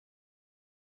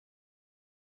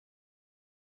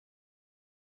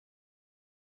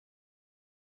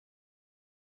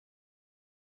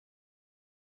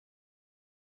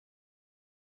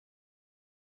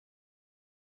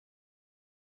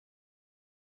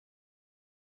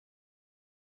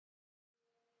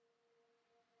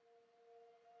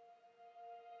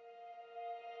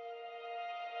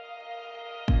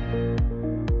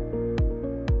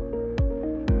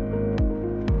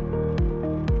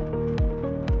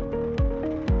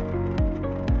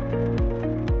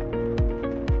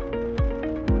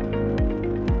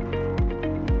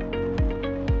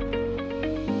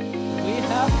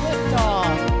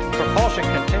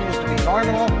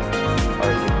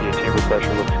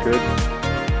Good.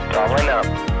 Doubling up.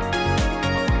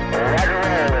 Roger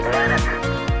roll, Atlantis.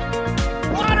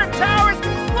 Water towers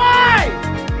can fly!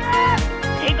 Yes!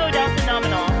 Tango Delta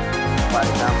nominal.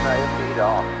 Flight down feed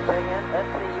off. Bring in,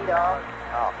 feed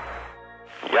off.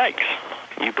 Yikes.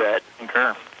 You bet.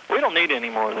 Concur. We don't need any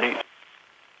more of these.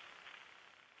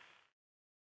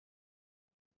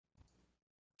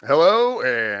 Hello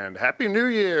and Happy New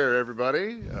Year,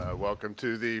 everybody. Welcome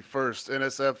to the first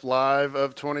NSF Live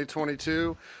of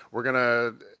 2022. We're going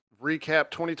to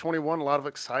recap 2021. A lot of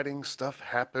exciting stuff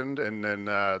happened, and then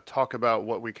talk about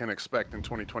what we can expect in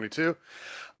 2022.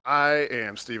 I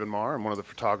am Stephen Marr. I'm one of the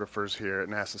photographers here at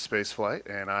NASA Spaceflight,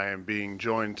 and I am being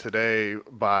joined today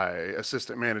by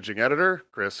Assistant Managing Editor,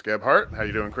 Chris Gebhardt. How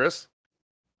you doing, Chris?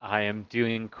 I am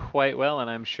doing quite well, and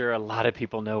I'm sure a lot of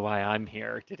people know why I'm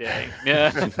here today.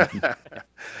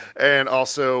 And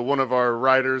also one of our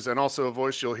writers and also a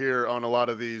voice you'll hear on a lot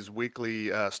of these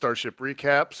weekly Starship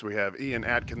recaps. We have Ian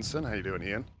Atkinson. How you doing,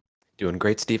 Ian? Doing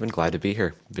great, Stephen. Glad to be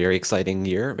here. Very exciting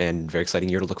year, and very exciting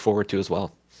year to look forward to as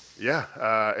well. Yeah,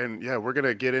 we're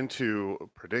gonna get into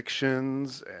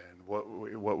predictions and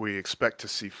what we expect to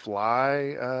see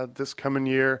fly this coming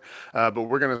year. But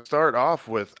we're gonna start off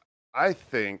with, I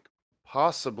think,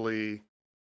 possibly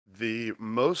the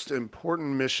most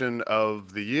important mission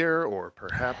of the year, or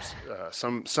perhaps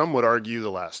some would argue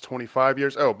the last 25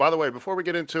 years. Oh, by the way, before we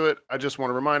get into it, I just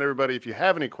want to remind everybody, if you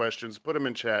have any questions, put them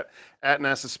in chat at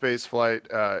NASA Spaceflight,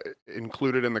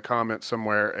 included in the comments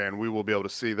somewhere, and we will be able to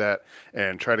see that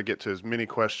and try to get to as many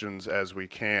questions as we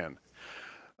can.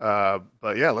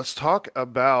 But yeah, let's talk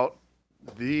about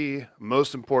the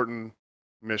most important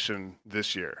mission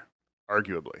this year,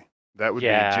 arguably. That would be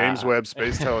James Webb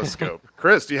Space Telescope.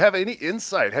 Chris, do you have any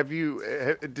insight?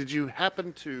 Did you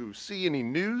happen to see any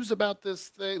news about this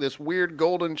thing, this weird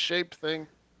golden shaped thing?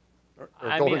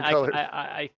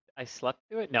 I slept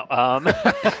through it. No.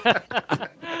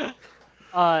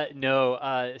 No.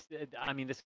 I mean,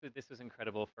 this was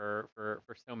incredible for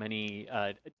so many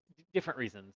different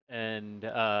reasons, and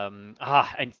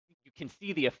you can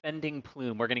see the offending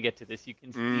plume. We're gonna get to this. You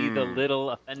can see the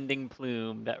little offending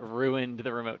plume that ruined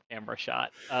the remote camera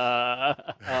shot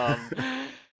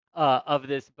of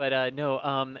this. But no,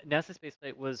 NASA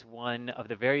Spaceflight was one of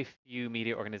the very few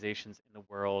media organizations in the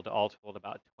world, all told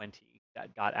about 20,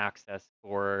 that got access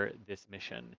for this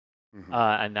mission.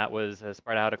 And that was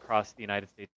spread out across the United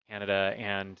States, Canada,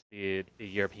 and the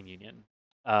European Union.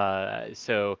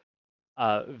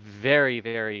 Very,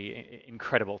 very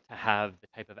incredible to have the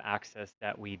type of access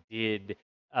that we did.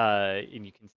 And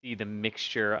you can see the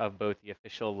mixture of both the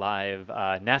official live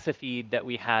NASA feed that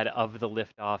we had of the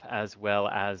liftoff, as well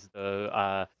as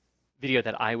the video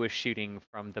that I was shooting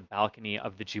from the balcony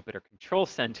of the Jupiter Control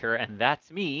Center, and that's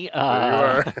me. There you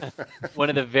are. One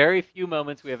of the very few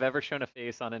moments we have ever shown a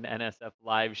face on an NSF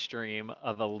live stream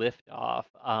of a liftoff.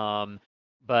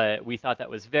 But we thought that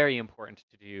was very important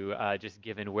to do, just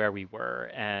given where we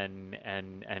were and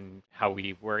how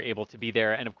we were able to be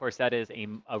there. And of course, that is a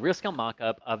real scale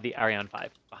mock-up of the Ariane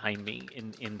 5 behind me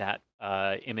in that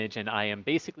image, and I am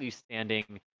basically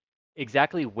standing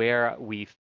exactly where we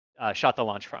shot the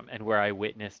launch from and where I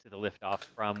witnessed the liftoff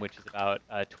from, which is about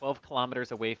 12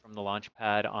 kilometers away from the launch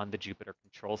pad on the Jupiter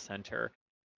Control Center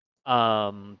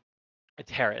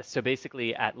terrace. So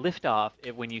basically at liftoff,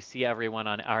 when you see everyone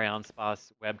on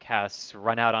Arianespace webcasts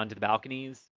run out onto the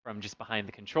balconies from just behind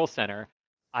the control center,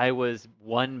 I was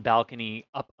one balcony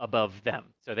up above them.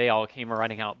 So they all came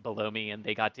running out below me, and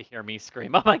they got to hear me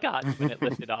scream, "Oh my God," when it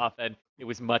lifted off. And it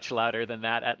was much louder than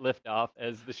that at liftoff,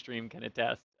 as the stream can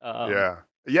attest. Yeah,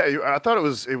 I thought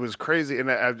it was crazy, and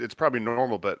it's probably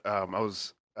normal, but I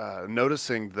was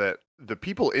noticing that the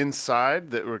people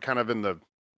inside that were kind of in the,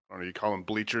 I don't know, you call them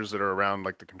bleachers that are around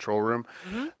like the control room,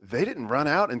 they didn't run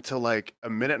out until like a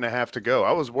minute and a half to go.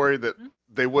 I was worried that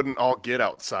they wouldn't all get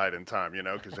outside in time,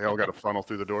 because they all got to funnel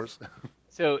through the doors.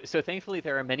 So thankfully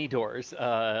there are many doors,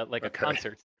 like a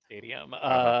concert stadium,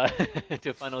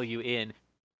 to funnel you in.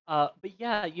 But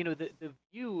yeah, the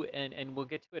view, and we'll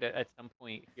get to it at some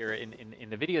point here in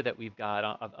the video that we've got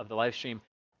of the live stream.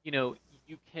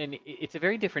 It's a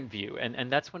very different view,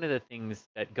 and that's one of the things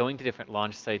that going to different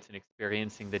launch sites and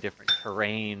experiencing the different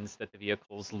terrains that the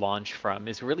vehicles launch from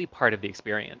is really part of the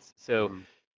experience. So,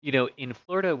 in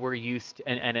Florida, we're used to,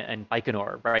 and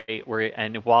Baikonur, right,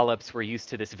 and Wallops, we're used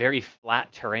to this very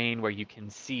flat terrain where you can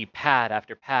see pad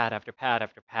after pad after pad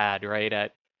after pad, right?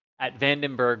 At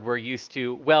Vandenberg, we're used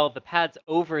to, well, the pad's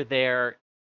over there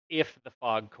if the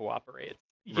fog cooperates,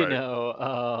 but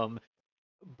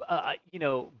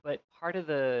part of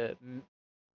the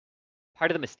part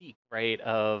of the mystique, right,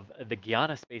 of the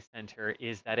Guyana Space Center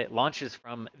is that it launches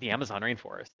from the Amazon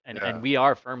rainforest, Yeah. and we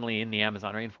are firmly in the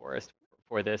Amazon rainforest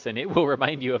for this, and it will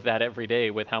remind you of that every day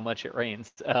with how much it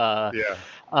rains. Yeah.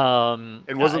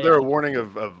 And wasn't there a warning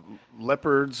of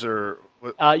leopards or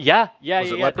what?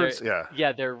 Was it leopards?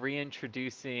 They're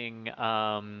reintroducing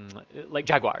like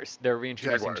jaguars. They're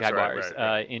reintroducing jaguars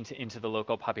right. into the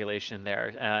local population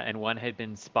there, and one had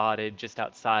been spotted just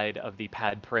outside of the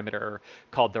pad perimeter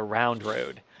called the Round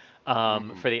Road.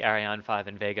 For the Ariane 5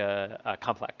 and Vega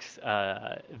complex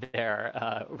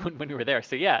there when we were there.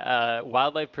 So yeah,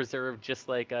 wildlife preserve, just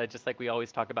like we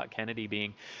always talk about Kennedy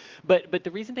being. But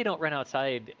the reason they don't run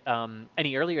outside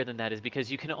any earlier than that is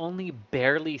because you can only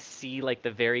barely see like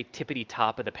the very tippity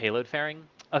top of the payload fairing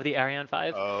of the Ariane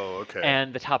 5. Oh, okay.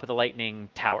 And the top of the Lightning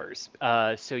towers.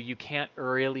 So you can't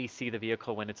really see the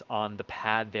vehicle when it's on the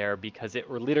pad there because it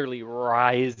literally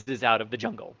rises out of the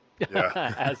jungle.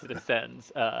 As it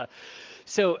ascends.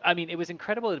 So, I mean, it was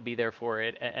incredible to be there for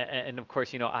it. And of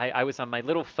course, I was on my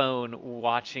little phone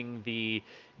watching the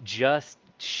just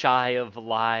shy of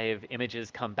live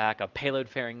images come back of payload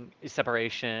fairing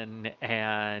separation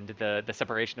and the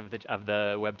separation of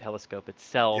the Webb telescope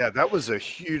itself. Yeah, that was a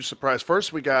huge surprise.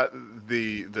 First, we got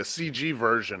the CG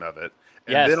version of it,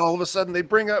 and then all of a sudden they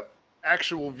bring up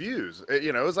actual views.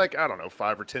 It was like, I don't know,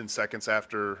 5 or 10 seconds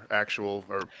after actual,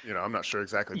 or I'm not sure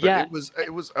exactly, but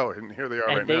it was. Oh, and here they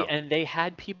are now. And they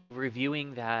had people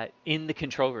reviewing that in the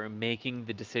control room, making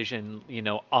the decision,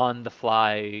 on the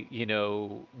fly,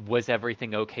 was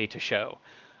everything okay to show,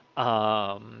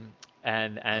 and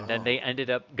then they ended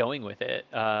up going with it.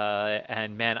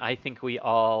 And man, I think we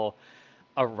all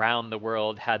around the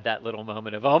world had that little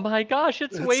moment of, oh my gosh,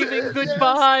 it's waving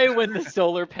goodbye when the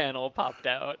solar panel popped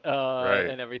out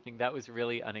and everything. That was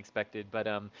really unexpected. But,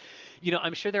 I'm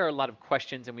sure there are a lot of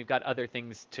questions, and we've got other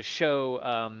things to show,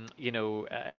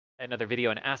 another video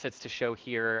and assets to show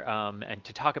here and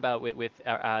to talk about with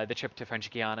the trip to French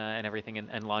Guiana and everything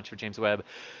and launch of James Webb.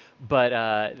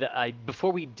 But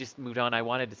before we just moved on, I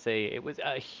wanted to say it was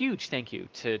a huge thank you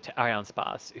to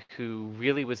Arianespace, who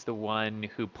really was the one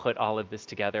who put all of this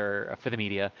together for the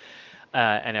media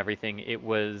and everything. It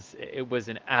was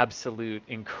an absolute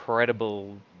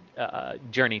incredible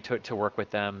journey to work with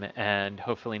them, and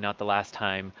hopefully not the last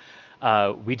time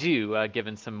we do,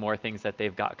 given some more things that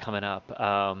they've got coming up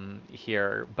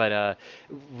here. But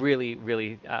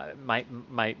really, my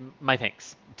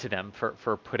thanks to them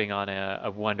for putting on a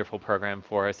wonderful program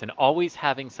for us and always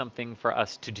having something for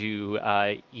us to do,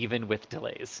 even with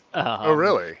delays. Oh,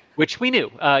 really? Which we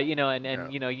knew, and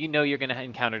you're going to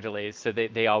encounter delays, so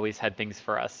they always had things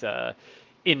for us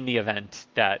in the event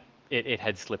that it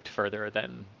had slipped further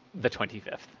than the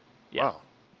 25th. Yeah.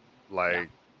 Wow.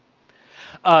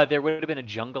 There would have been a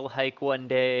jungle hike one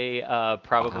day.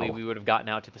 Probably we would have gotten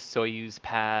out to the Soyuz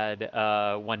pad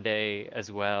one day as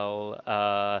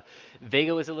well.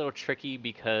 Vega was a little tricky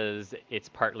because it's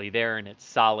partly there and it's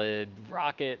solid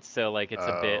rocket, so like it's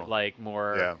a bit like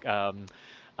more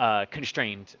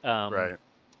constrained.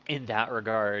 In that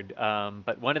regard.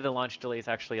 But one of the launch delays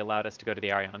actually allowed us to go to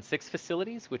the Ariane 6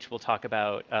 facilities, which we'll talk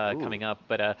about coming up.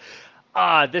 But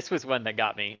this was one that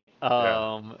got me.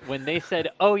 When they said,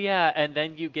 oh yeah, and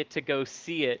then you get to go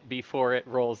see it before it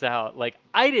rolls out. Like,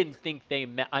 I didn't think they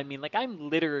meant, I mean, like,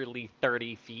 I'm literally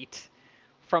 30 feet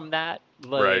from that.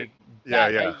 Like,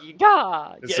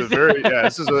 This is very,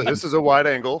 this is a wide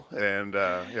angle. And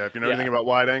if you know anything about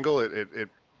wide angle, it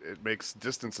makes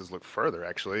distances look further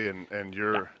actually. And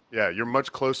you're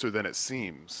much closer than it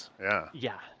seems.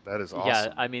 Yeah. That is awesome.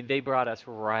 Yeah, I mean, they brought us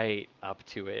right up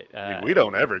to it. I mean, we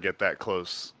don't ever get that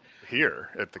close here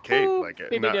at the Cape.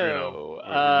 Never.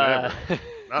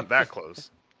 Not that close.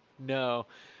 No.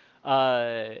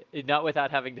 Not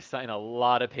without having to sign a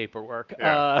lot of paperwork.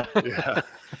 No,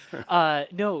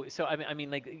 so I mean,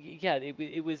 like,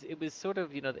 it was sort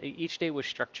of, each day was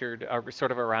structured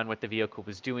sort of around what the vehicle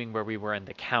was doing, where we were in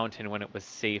the count, and when it was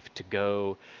safe to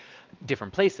go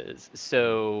different places.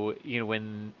 So,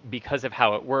 because of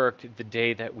how it worked, the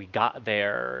day that we got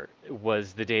there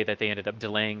was the day that they ended up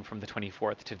delaying from the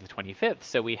 24th to the 25th.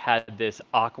 So we had this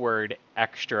awkward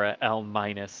extra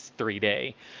L-3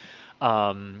 day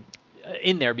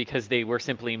in there because they were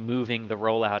simply moving the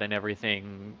rollout and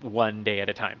everything one day at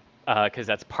a time. Because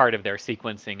that's part of their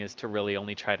sequencing, is to really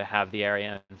only try to have the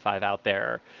Ariane 5 out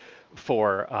there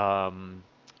for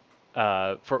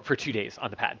 2 days on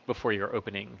the pad before your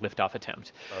opening liftoff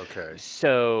attempt. Okay.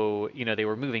 So, they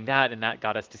were moving that, and that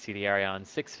got us to see the Ariane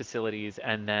 6 facilities,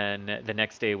 and then the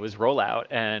next day was rollout.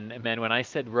 And man, when I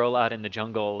said rollout in the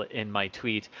jungle in my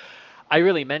tweet, I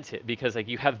really meant it, because like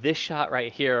you have this shot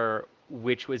right here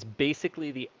which was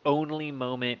basically the only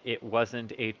moment it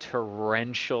wasn't a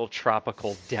torrential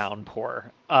tropical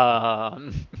downpour.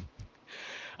 Yeah,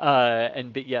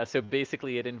 so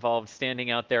basically it involved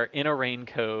standing out there in a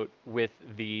raincoat with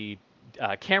the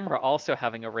camera also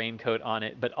having a raincoat on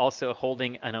it, but also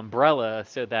holding an umbrella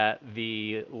so that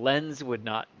the lens would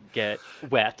not get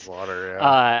wet. Water,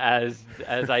 yeah.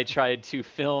 As I tried to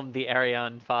film the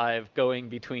Ariane 5 going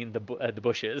between the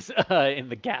bushes in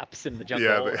the gaps in the Yeah,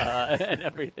 jungle and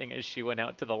everything as she went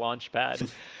out to the launch pad.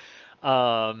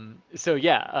 So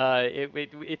yeah,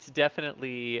 it's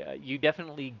definitely you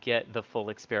definitely get the full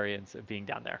experience of being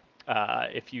down there.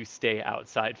 If you stay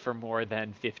outside for more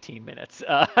than 15 minutes,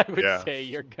 I would yeah. say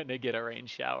you're gonna get a rain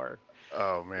shower.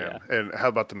 Oh Yeah. man. And how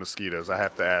about the mosquitoes? I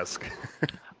have to ask.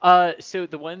 So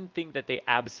the one thing that they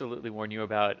absolutely warn you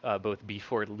about, both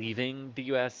before leaving the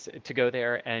U.S. to go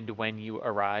there and when you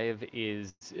arrive,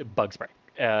 is bug spray.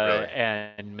 Really?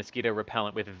 And mosquito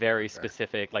repellent with very Okay.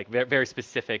 specific, like very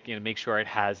specific, make sure it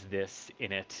has this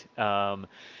in it.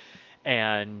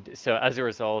 And so as a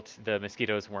result, the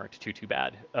mosquitoes weren't too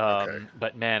bad. Okay.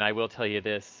 But man, I will tell you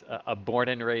this, a born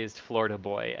and raised Florida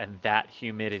boy, and that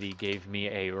humidity gave me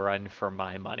a run for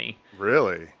my money.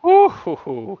 Really?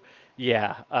 Woo-hoo-hoo.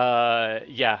 Yeah,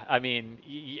 yeah. I mean,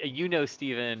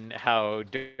 Stephen, how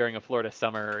during a Florida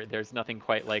summer, there's nothing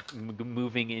quite like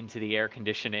moving into the air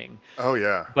conditioning, Oh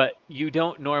yeah. but you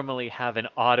don't normally have an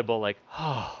audible like,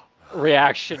 oh,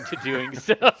 reaction to doing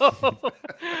so,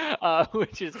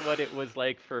 which is what it was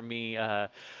like for me down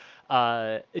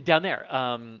there.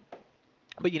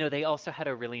 But they also had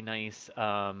a really nice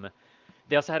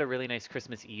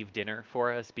Christmas Eve dinner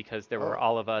for us because there were Oh.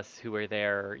 all of us who were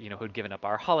there, who'd given up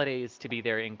our holidays to be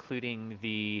there, including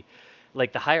the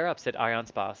higher ups at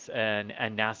Arianespace and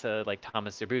NASA, like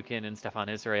Thomas Zurbuchen and Stefan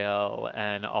Israel,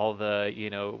 and all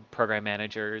the program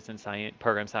managers and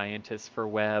program scientists for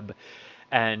Webb,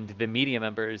 and the media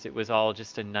members. It was all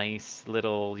just a nice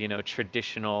little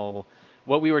traditional.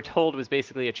 What we were told was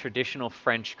basically a traditional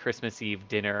French Christmas Eve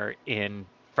dinner in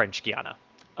French Guiana.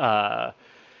 Uh,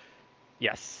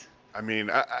 yes. I mean,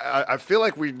 I feel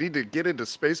like we need to get into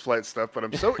spaceflight stuff, but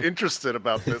I'm so interested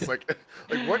about this. Like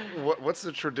what's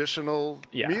the traditional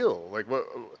Yeah. meal? Like what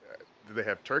did they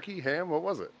have? Turkey, ham? What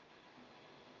was it?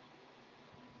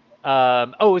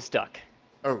 Oh, it's duck.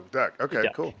 Oh, duck. Okay,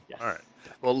 Duck. cool. Yes. All right. Duck.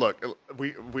 Well, look,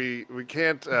 we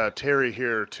can't tarry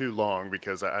here too long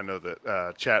because I know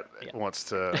that chat wants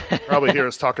to probably hear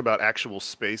us talk about actual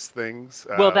space things.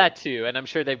 Well, that too, and I'm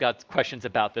sure they've got questions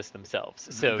about this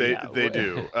themselves. So they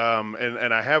do.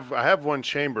 And I have one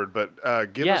chambered,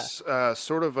 but give us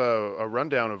sort of a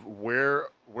rundown of where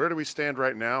do we stand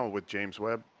right now with James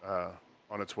Webb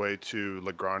on its way to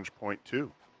Lagrange point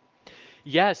 2.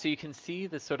 Yeah, so you can see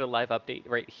the sort of live update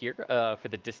right here for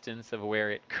the distance of where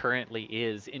it currently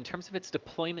is. In terms of its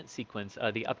deployment sequence,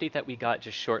 the update that we got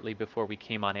just shortly before we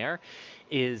came on air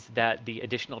is that the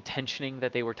additional tensioning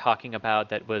that they were talking about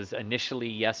that was initially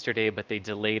yesterday, but they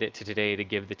delayed it to today to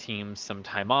give the team some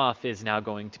time off, is now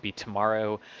going to be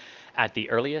tomorrow at the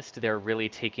earliest. They're really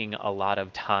taking a lot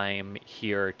of time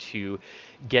here to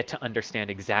get to understand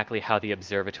exactly how the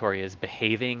observatory is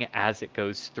behaving as it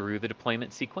goes through the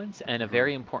deployment sequence. And a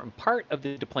very important part of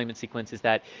the deployment sequence is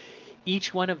that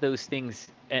each one of those things,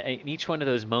 each one of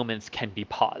those moments can be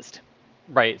paused.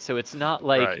 Right. So it's not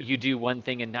like you do one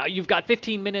thing and now you've got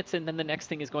 15 minutes and then the next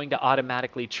thing is going to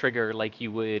automatically trigger like you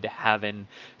would have in,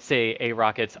 say, a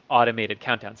rocket's automated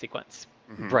countdown sequence.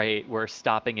 Right, where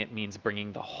stopping it means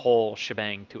bringing the whole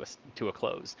shebang to a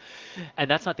close, and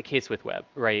that's not the case with Webb.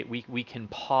 Right, we can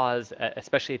pause,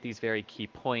 especially at these very key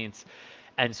points,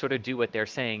 and sort of do what they're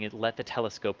saying and let the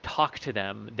telescope talk to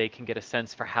them. They can get a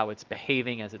sense for how it's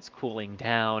behaving as it's cooling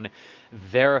down,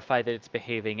 verify that it's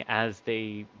behaving as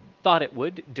they thought it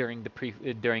would during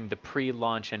the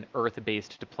pre-launch and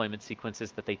Earth-based deployment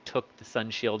sequences that they took the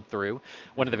Sun Shield through.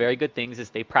 One of the very good things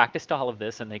is they practiced all of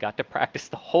this, and they got to practice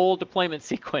the whole deployment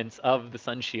sequence of the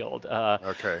Sun Shield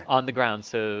on the ground.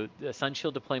 So the Sun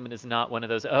Shield deployment is not one of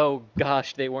those, oh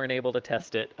gosh, they weren't able to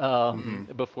test it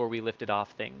before we lifted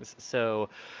off things. So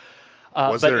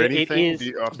was there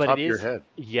anything off the top of your head?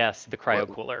 Yes, the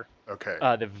cryo cooler. Okay.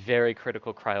 The very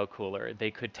critical cryo cooler.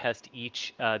 They could test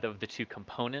each of the two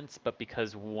components, but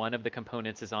because one of the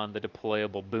components is on the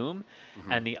deployable boom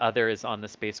and the other is on the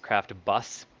spacecraft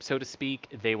bus, so to speak,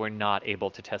 they were not able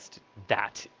to test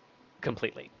that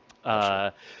completely.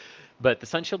 But the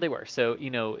Sun Shield they were. So,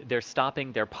 they're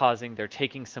stopping, they're pausing, they're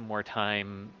taking some more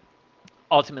time.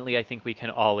 Ultimately, I think we can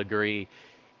all agree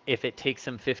if it takes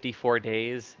them 54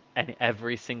 days and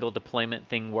every single deployment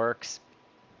thing works,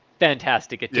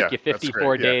 fantastic. It Yeah, took you that's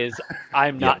 54 great. Yeah. days.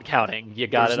 I'm not counting. You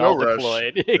got There's it no all rush.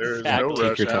 deployed. There's no Exactly. rush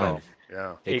Take your at time. all.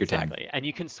 Yeah. Take your time. Exactly. And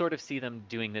you can sort of see them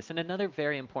doing this. And another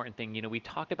very important thing, we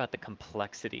talked about the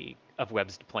complexity of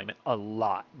Webb's deployment a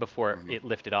lot before it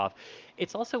lifted off.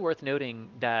 It's also worth noting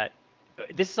that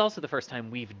this is also the first time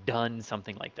we've done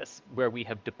something like this, where we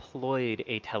have deployed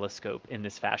a telescope in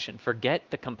this fashion. Forget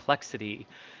the complexity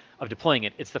of deploying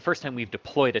it. It's the first time we've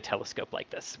deployed a telescope like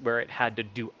this, where it had to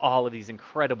do all of these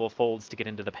incredible folds to get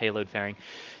into the payload fairing.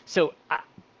 So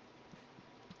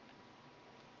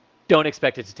don't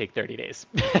expect it to take 30 days.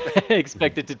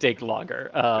 Expect it to take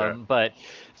longer. But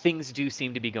things do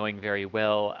seem to be going very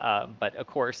well. But of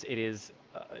course, it is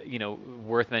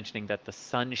worth mentioning that the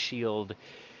sun shield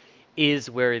is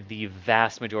where the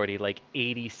vast majority, like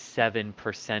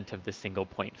 87% of the single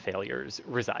point failures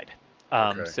reside.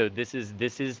 So this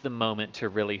is the moment to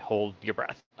really hold your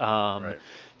breath.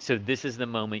 So this is the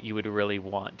moment you would really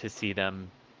want to see them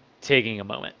taking a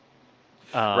moment.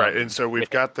 Right, and so we've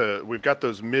got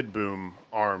those mid boom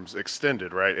arms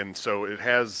extended, right? And so it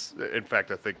has, in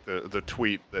fact, I think the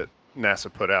tweet that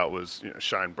NASA put out was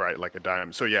shine bright like a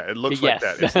diamond. So yeah, it looks like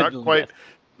that. It's not quite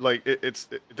like it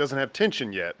doesn't have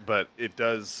tension yet, but it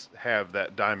does have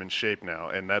that diamond shape now,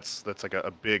 and that's like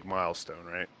a big milestone,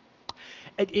 right?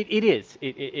 It is.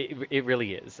 It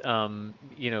really is.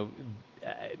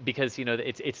 Because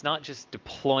it's not just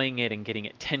deploying it and getting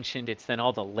it tensioned. It's then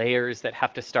all the layers that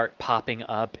have to start popping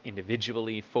up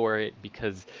individually for it,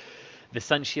 because the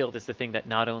sun shield is the thing that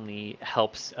not only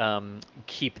helps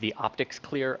keep the optics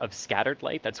clear of scattered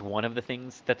light. That's one of the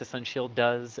things that the sun shield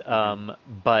does.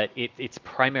 But its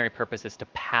primary purpose is to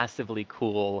passively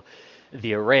cool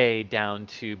the array down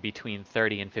to between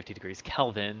 30 and 50 degrees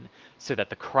Kelvin, so that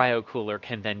the cryo cooler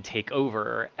can then take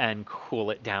over and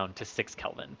cool it down to 6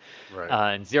 Kelvin. Right.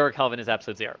 And 0 Kelvin is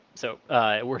absolute zero. So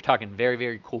we're talking very,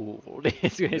 very cold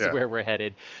is where we're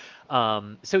headed.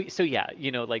 So yeah,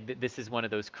 like this is one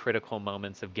of those critical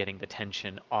moments of getting the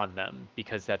tension on them,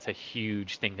 because that's a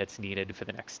huge thing that's needed for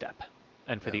the next step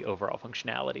and for the overall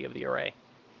functionality of the array.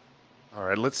 All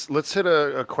right, let's hit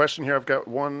a question here. I've got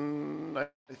one.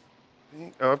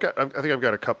 I think I've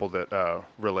got a couple that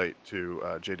relate to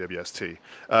JWST.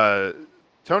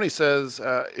 Tony says,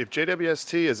 if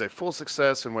JWST is a full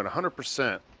success and went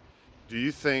 100%, do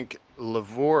you think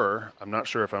LAVOR, I'm not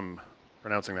sure if I'm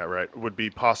pronouncing that right, would be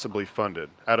possibly funded?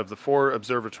 Out of the 4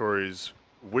 observatories,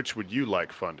 which would you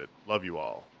like funded? Love you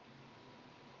all.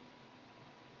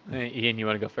 Ian, you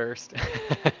want to go first?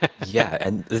 Yeah,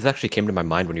 and this actually came to my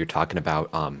mind when you were talking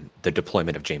about the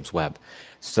deployment of James Webb.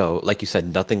 So, like you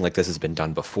said, nothing like this has been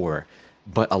done before,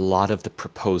 but a lot of the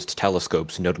proposed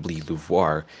telescopes, notably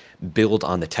LAVOIR, build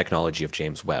on the technology of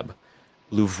James Webb.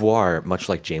 LAVOIR, much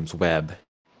like James Webb,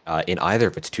 in either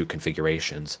of its 2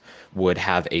 configurations, would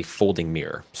have a folding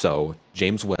mirror. So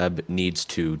James Webb needs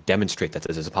to demonstrate that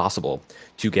this is possible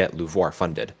to get LAVOIR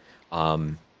funded.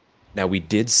 Now, we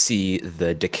did see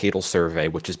the decadal survey,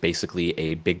 which is basically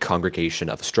a big congregation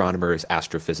of astronomers,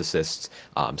 astrophysicists,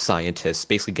 scientists,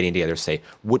 basically getting together to say,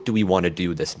 what do we want to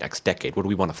do this next decade? What do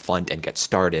we want to fund and get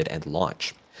started and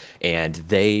launch? And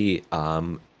they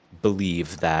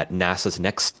believe that NASA's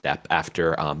next step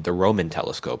after the Roman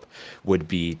telescope would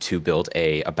be to build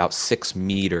a about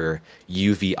 6-meter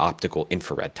UV optical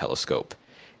infrared telescope.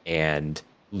 And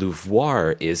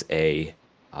LAVOIR is a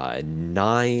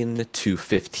 9 to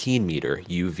 15 meter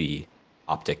UV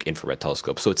optic infrared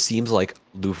telescope. So it seems like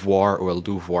LAVOIR or a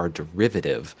LAVOIR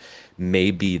derivative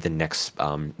may be the next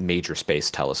major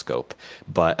space telescope.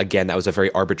 But again, that was a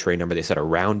very arbitrary number. They said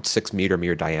around 6 meter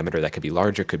diameter. That could be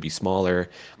larger, could be smaller.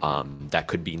 That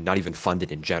could be not even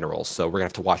funded in general. So we're gonna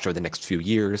have to watch over the next few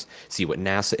years, see what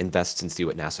NASA invests and see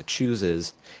what NASA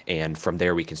chooses. And from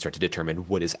there, we can start to determine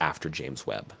what is after James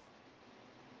Webb.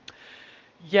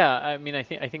 Yeah, I mean, I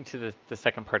think to the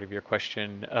second part of your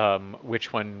question,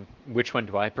 which one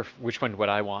would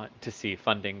I want to see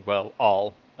funding? Well,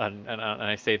 all, and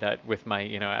I say that with my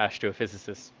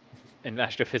astrophysicist and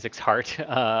astrophysics heart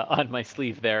on my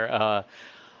sleeve there.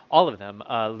 All of them.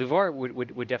 LAVOIR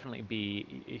would definitely be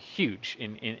huge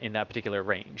in that particular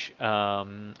range,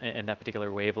 in that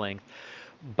particular wavelength,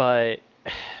 but.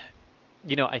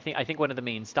 I think one of the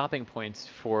main stopping points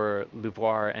for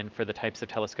LAVOIR and for the types of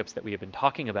telescopes that we have been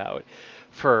talking about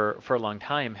for a long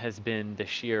time has been the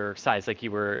sheer size, like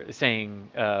you were saying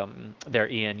there,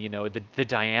 Ian. The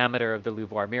diameter of the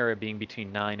LAVOIR mirror being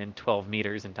between 9 and 12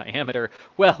 meters in diameter.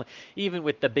 Well, even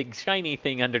with the big shiny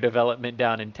thing under development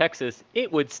down in Texas,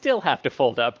 it would still have to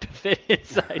fold up to fit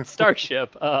inside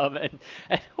Starship. And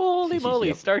holy moly,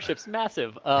 Yep. Starship's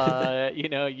massive.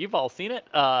 You've all seen it.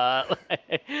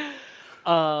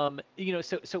 So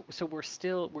we're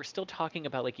still talking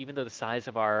about, like, even though the size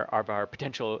of our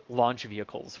potential launch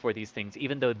vehicles for these things,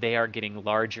 even though they are getting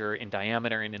larger in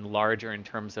diameter and in larger in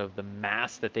terms of the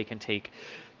mass that they can take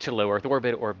to low Earth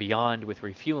orbit or beyond with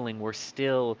refueling, we're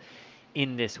still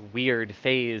in this weird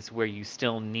phase where you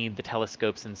still need the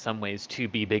telescopes in some ways to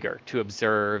be bigger, to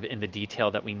observe in the detail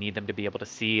that we need them to be able to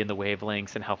see in the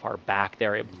wavelengths and how far back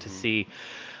they're able to see.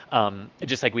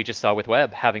 Just like we just saw with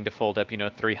Webb, having to fold up,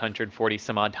 340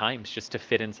 some odd times just to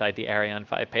fit inside the Ariane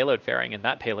 5 payload fairing, and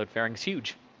that payload fairing is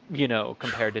huge,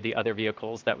 compared to the other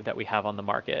vehicles that we have on the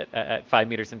market at 5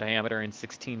 meters in diameter and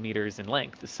 16 meters in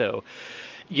length. So,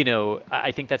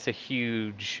 I think that's a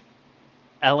huge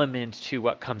element to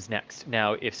what comes next.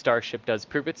 Now, if Starship does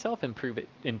prove itself and prove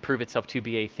itself to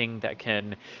be a thing that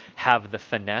can have the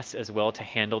finesse as well to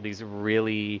handle these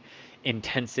really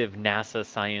intensive NASA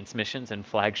science missions and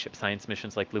flagship science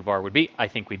missions like LUVAR would be, I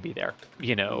think we'd be there,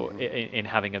 in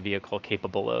having a vehicle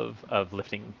capable of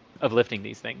lifting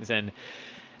these things. And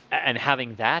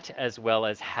having that, as well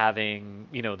as having,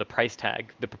 the price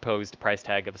tag, the proposed price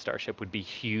tag of a Starship, would be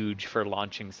huge for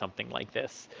launching something like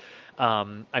this.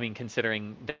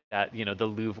 Considering that, the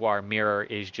LUVAR mirror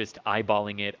is just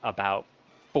eyeballing it about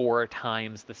 4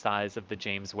 times the size of the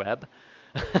James Webb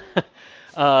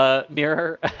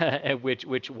mirror,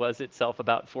 which was itself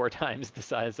about 4 times the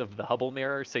size of the Hubble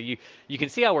mirror. So you can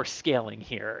see how we're scaling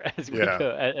here as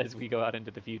we go out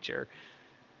into the future.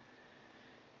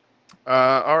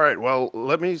 All right. Well,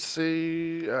 let me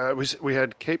see. We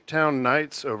had Cape Town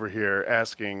Knights over here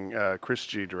asking Chris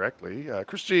G directly.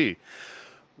 Chris G,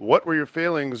 what were your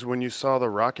feelings when you saw the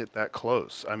rocket that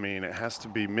close? I mean, it has to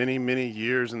be many, many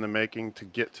years in the making to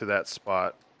get to that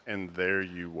spot, and there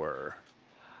you were.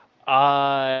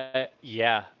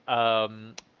 Yeah.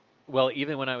 Well,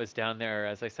 even when I was down there,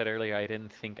 as I said earlier, I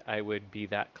didn't think I would be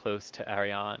that close to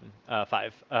Ariane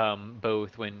 5.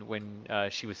 Both when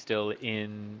she was still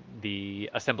in the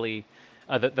assembly,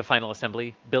 the final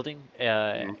assembly building,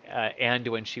 and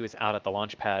when she was out at the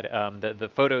launch pad. The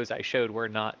photos I showed were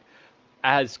not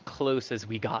as close as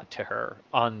we got to her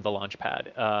on the launch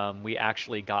pad. We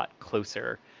actually got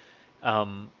closer.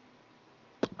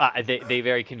 They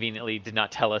very conveniently did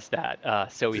not tell us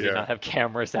that, so we did not have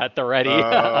cameras at the ready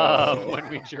when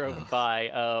we drove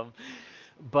by.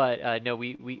 But no,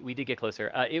 we did get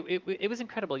closer. It was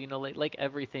incredible, like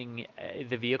everything,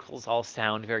 the vehicles all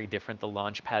sound very different. The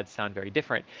launch pads sound very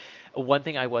different. One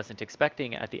thing I wasn't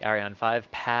expecting at the Ariane 5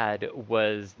 pad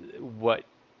was what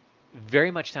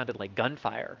very much sounded like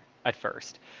gunfire at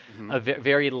first.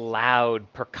 Very loud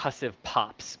percussive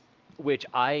pops, which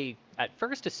I at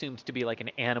first assumed to be like an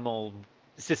animal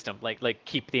system, like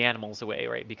keep the animals away,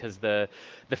 right? Because the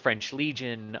French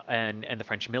Legion and the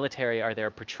French military are there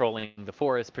patrolling the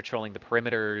forest, patrolling the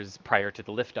perimeters prior to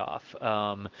the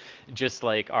liftoff, just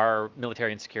like our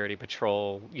military and security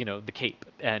patrol, the Cape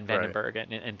and Vandenberg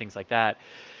and things like that.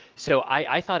 So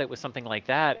I thought it was something like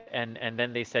that, and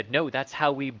then they said, no, that's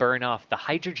how we burn off the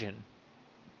hydrogen.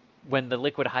 When the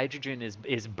liquid hydrogen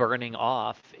is burning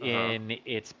off in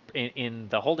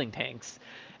the holding tanks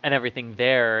and everything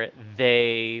there,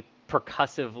 they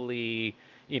percussively,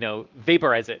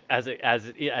 vaporize it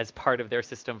as part of their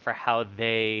system for how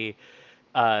they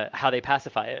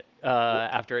pacify it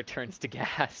after it turns to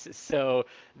gas. So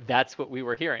that's what we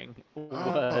were hearing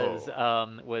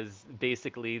was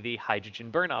basically the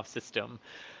hydrogen burn-off system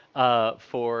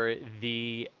for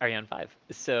the Ariane 5.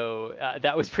 So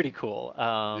that was pretty cool.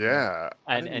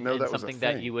 And something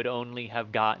that you would only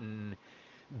have gotten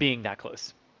being that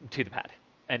close to the pad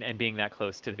and being that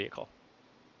close to the vehicle.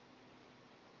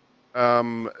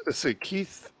 Let's see.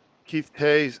 Keith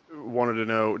Tay wanted to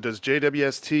know, does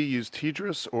JWST use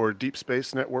TDRS or Deep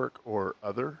Space Network or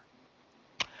other?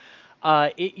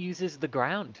 It uses the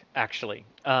ground, actually.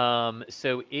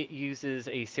 So it uses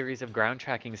a series of ground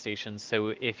tracking stations. So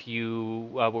if you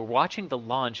were watching the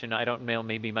launch, and I don't know,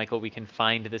 maybe, Michael, we can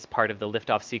find this part of the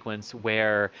liftoff sequence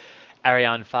where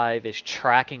Ariane 5 is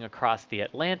tracking across the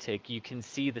Atlantic, you can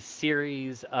see the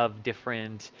series of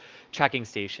different tracking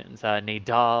stations.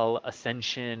 Nadal,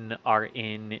 Ascension are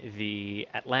in the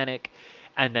Atlantic,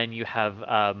 and then you have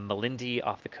Malindi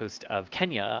off the coast of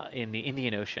Kenya in the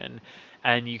Indian Ocean.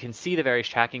 And you can see the various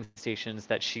tracking stations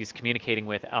that she's communicating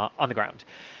with on the ground.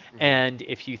 And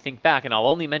if you think back, and I'll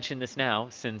only mention this now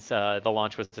since the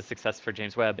launch was a success for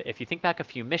James Webb, if you think back a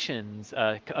few missions,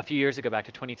 a few years ago, back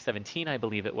to 2017, I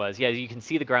believe it was, you can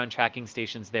see the ground tracking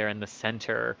stations there in the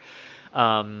center,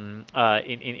 in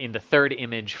the third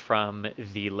image from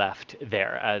the left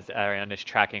there, as Ariane is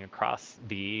tracking across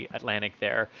the Atlantic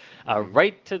there,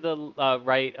 right to the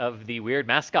right of the weird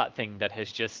mascot thing that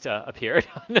has just appeared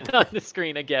on the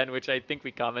screen again, which I think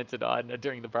we commented on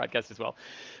during the broadcast as well.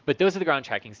 But those are the ground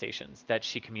tracking stations that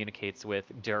she communicates with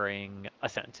during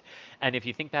ascent. And if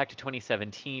you think back to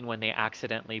 2017, when they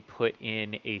accidentally put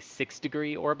in a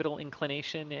 6-degree orbital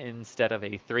inclination instead of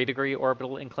a 3-degree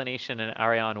orbital inclination, and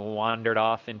Ariane wandered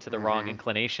off into the wrong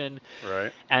inclination,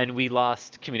 Right. and we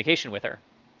lost communication with her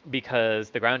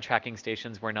because the ground tracking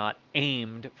stations were not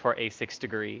aimed for a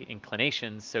 6-degree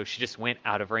inclination, so she just went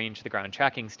out of range of the ground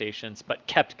tracking stations, but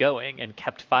kept going and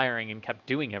kept firing and kept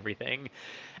doing everything.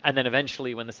 And then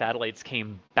eventually when the satellites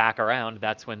came back around,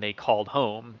 that's when they called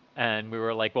home, and we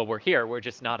were like, well, we're here, we're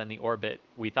just not in the orbit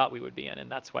we thought we would be in,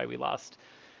 and that's why we lost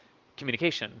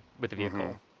communication with the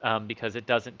vehicle, because it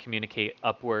doesn't communicate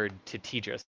upward to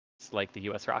TGIS like the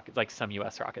US rocket, like some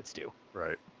US rockets do.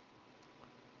 Right.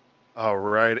 All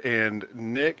right, and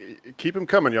Nick, keep them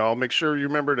coming, y'all. Make sure you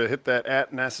remember to hit that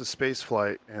at NASA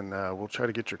spaceflight, and we'll try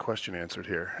to get your question answered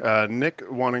here. Nick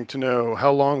wanting to know,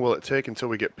 how long will it take until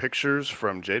we get pictures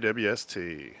from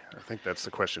JWST? I think that's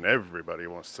the question everybody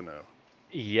wants to know.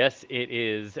 Yes, it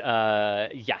is.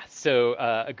 Yeah, so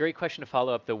a great question to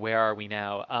follow up the where are we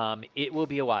now? It will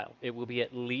be a while. It will be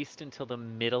at least until the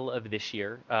middle of this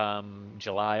year,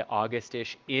 July,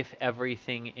 August-ish, if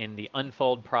everything in the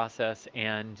unfold process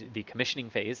and the commissioning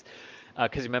phase,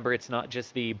 because remember, it's not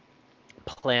just the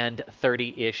planned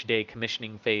 30-ish day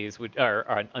commissioning phase, or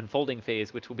an unfolding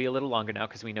phase, which will be a little longer now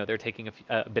because we know they're taking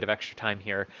a bit of extra time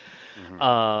here.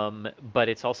 But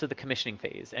it's also the commissioning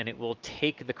phase, and it will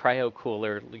take the cryo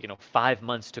cooler, 5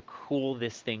 months to cool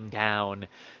this thing down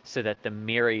so that the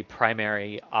Marr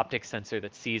primary optic sensor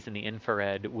that sees in the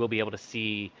infrared will be able to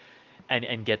see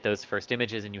and get those first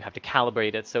images, and you have to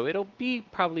calibrate it. So it'll be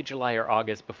probably July or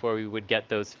August before we would get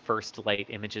those first light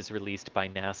images released by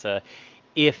NASA,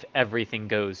 if everything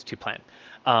goes to plan.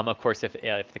 Of course, if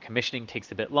the commissioning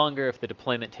takes a bit longer, if the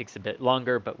deployment takes a bit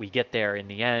longer, but we get there in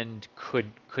the end,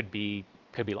 could be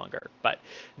longer. But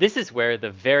this is where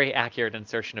the very accurate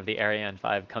insertion of the Ariane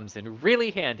 5 comes in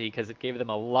really handy, because it gave them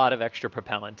a lot of extra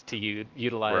propellant to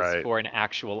utilize for an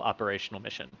actual operational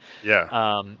mission.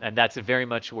 Yeah. And that's very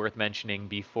much worth mentioning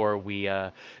before we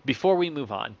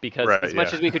move on, because as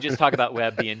much as we could just talk about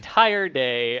Webb the entire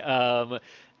day,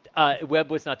 Webb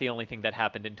was not the only thing that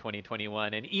happened in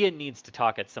 2021, and Ian needs to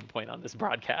talk at some point on this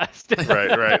broadcast.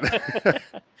 Right.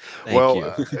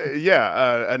 Well,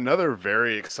 another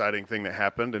very exciting thing that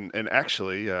happened, and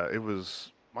actually, it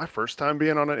was my first time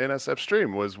being on an NSF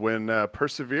stream, was when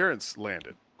Perseverance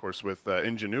landed, of course, with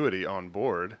Ingenuity on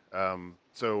board.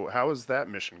 So how is that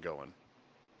mission going?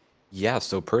 Yeah,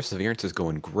 so Perseverance is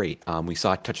going great. We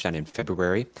saw it touch down in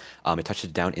February. It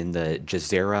touched down in the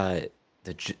Jezera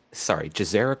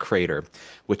crater,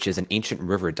 which is an ancient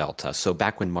river delta. So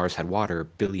back when Mars had water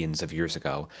billions of years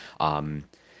ago,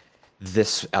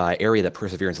 this area that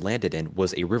Perseverance landed in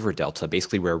was a river delta,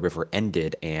 basically where a river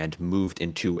ended and moved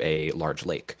into a large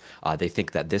lake. They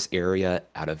think that this area,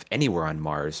 out of anywhere on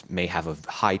Mars, may have a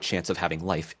high chance of having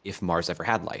life if Mars ever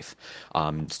had life.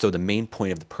 So the main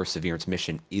point of the Perseverance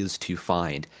mission is to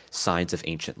find signs of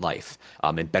ancient life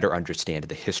and better understand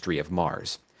the history of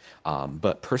Mars.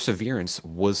 But Perseverance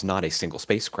was not a single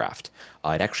spacecraft.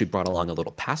 It actually brought along a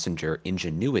little passenger,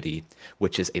 Ingenuity,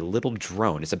 which is a little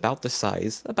drone. It's about the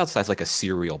size like a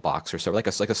cereal box or so, like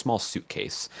a small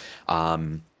suitcase.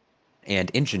 And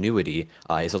Ingenuity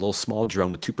is a little small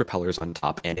drone with 2 propellers on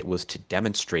top, and it was to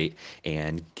demonstrate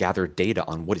and gather data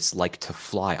on what it's like to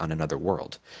fly on another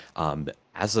world.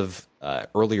 As of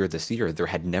earlier this year, there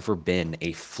had never been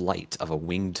a flight of a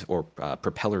winged or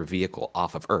propeller vehicle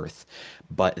off of Earth,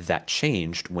 but that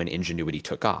changed when Ingenuity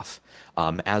took off.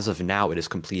 As of now, it has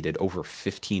completed over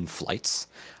 15 flights.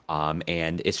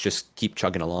 And it's just keep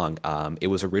chugging along. It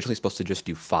was originally supposed to just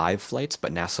do 5 flights,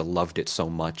 but NASA loved it so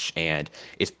much and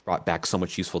it's brought back so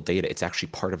much useful data. It's actually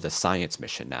part of the science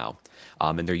mission now.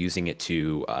 And they're using it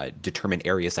to determine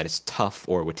areas that it's tough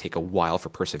or would take a while for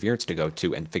Perseverance to go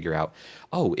to and figure out,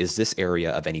 oh, is this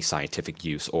area of any scientific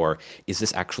use, or is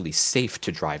this actually safe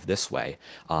to drive this way?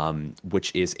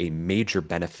 Which is a major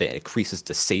benefit. It increases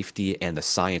the safety and the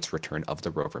science return of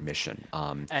the rover mission.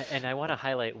 And I want to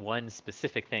highlight one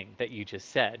specific thing that you just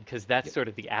said, because that's sort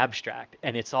of the abstract,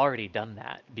 and it's already done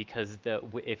that, because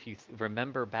if you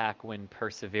remember back when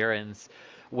Perseverance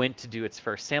went to do its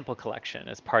first sample collection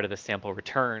as part of the sample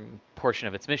return portion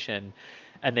of its mission,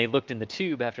 and they looked in the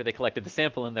tube after they collected the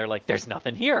sample, and they're like, there's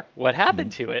nothing here. What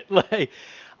happened to it?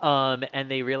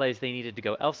 And they realized they needed to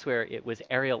go elsewhere. It was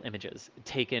aerial images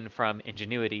taken from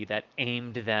Ingenuity that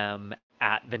aimed them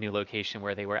at the new location,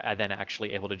 where they were then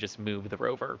actually able to just move the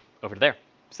rover over there.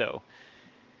 So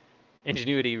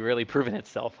Ingenuity really proven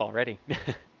itself already.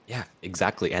 Yeah,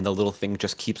 exactly. And the little thing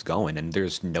just keeps going, and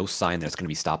there's no sign that it's going to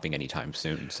be stopping anytime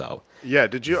soon. So, Yeah,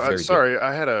 did you? very good. Sorry,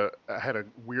 I had a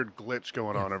weird glitch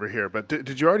going Yeah. on over here. But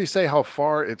did you already say how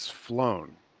far it's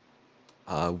flown?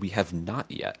 We have not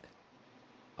yet,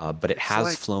 but it It's has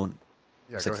like, flown.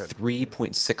 yeah, It's go like ahead.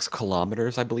 3.6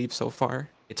 kilometers, I believe, so far.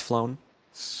 It's flown.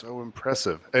 So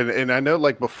impressive. And I know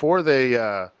like before they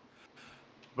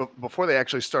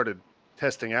actually started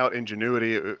testing out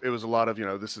Ingenuity, it was a lot of,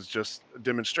 this is just a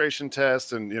demonstration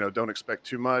test and, don't expect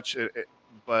too much.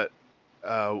 But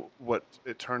what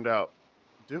it turned out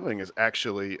doing is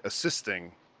actually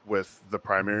assisting with the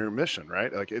primary mission,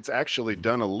 right? Like it's actually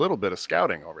done a little bit of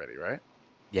scouting already, right?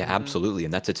 Yeah, Hmm. absolutely.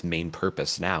 And that's its main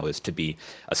purpose now is to be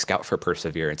a scout for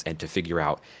Perseverance and to figure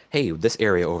out, hey, this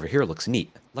area over here looks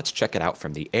neat. Let's check it out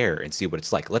from the air and see what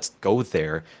it's like. Let's go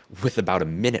there with about a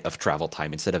minute of travel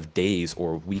time instead of days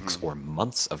or weeks Mhm. or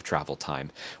months of travel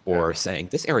time. Yeah. Or saying,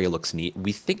 this area looks neat.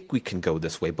 We think we can go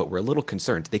this way, but we're a little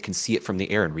concerned. They can see it from the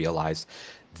air and realize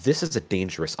this is a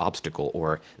dangerous obstacle,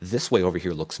 or this way over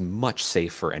here looks much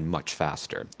safer and much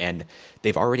faster. And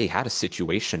they've already had a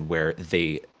situation where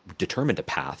they determined a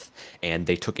path and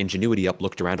they took Ingenuity up,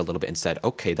 looked around a little bit, and said,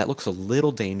 okay, that looks a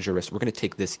little dangerous. We're going to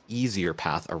take this easier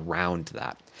path around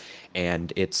that.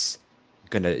 And it's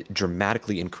going to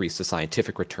dramatically increase the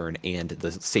scientific return and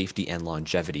the safety and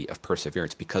longevity of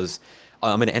Perseverance because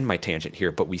I'm going to end my tangent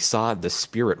here, but we saw the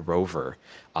Spirit rover,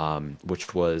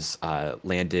 which was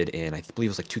landed in, I believe it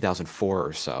was like 2004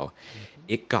 or so.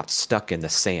 It got stuck in the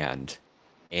sand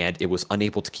and it was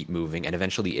unable to keep moving, and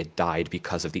eventually it died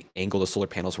because of the angle the solar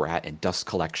panels were at and dust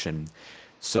collection.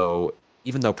 So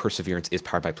even though Perseverance is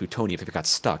powered by plutonium, if it got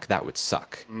stuck, that would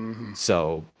suck. Hmm.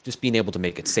 So just being able to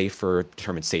make it safer,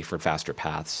 determine safer and faster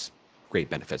paths, great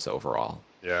benefits overall.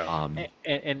 Yeah.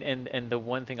 And the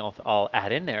one thing I'll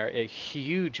add in there,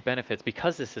 huge benefits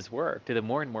because this has worked. The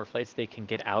more and more flights they can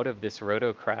get out of this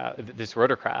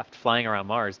rotorcraft flying around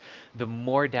Mars, the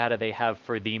more data they have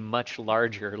for the much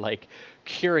larger, like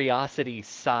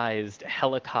Curiosity-sized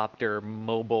helicopter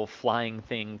mobile flying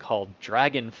thing called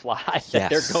Dragonfly that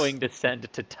they're Yes. going to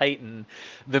send to Titan,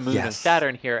 the moon of Yes.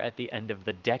 Saturn here at the end of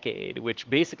the decade, which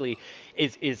basically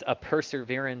is a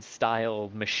Perseverance style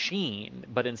machine,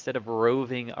 but instead of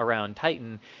roving around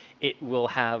Titan, it will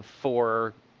have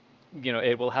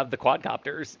it will have the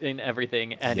quadcopters in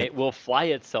everything, and Yep. it will fly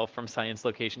itself from science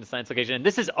location to science location. And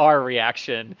this is our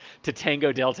reaction to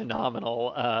Tango Delta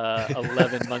Nominal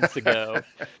 11 months ago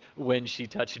when she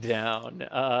touched down.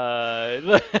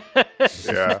 Yeah.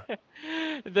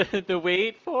 The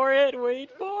wait for it.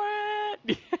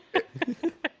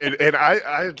 And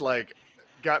I had like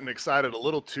gotten excited a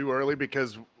little too early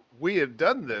because we had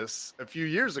done this a few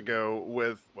years ago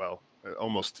with, well,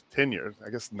 almost 10 years, I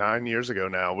guess 9 years ago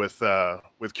now with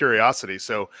Curiosity.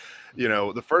 So,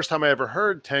 the first time I ever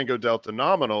heard Tango Delta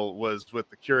Nominal was with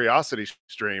the Curiosity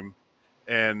stream.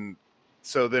 And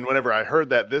so then whenever I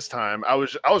heard that this time, I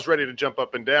was ready to jump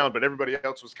up and down, but everybody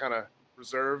else was kind of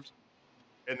reserved.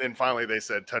 And then finally they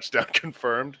said touchdown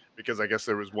confirmed because I guess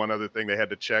there was one other thing they had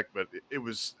to check, but it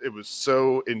was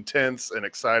so intense and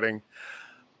exciting.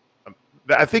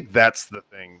 I think that's the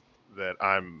thing that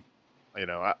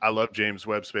I love James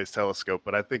Webb Space Telescope,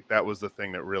 but I think that was the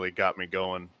thing that really got me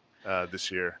going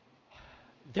this year.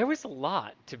 There was a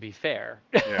lot, to be fair.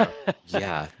 Yeah.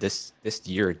 Yeah, this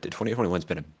year, 2021's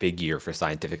been a big year for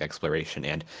scientific exploration,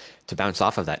 and to bounce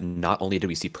off of that, not only did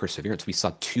we see Perseverance, we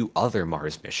saw two other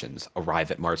Mars missions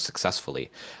arrive at Mars successfully.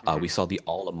 Hmm. We saw the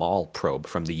Al-Amal probe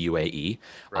from the UAE,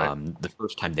 Right. the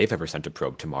first time they've ever sent a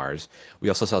probe to Mars. We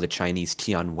also saw the Chinese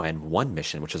Tianwen-1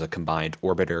 mission, which is a combined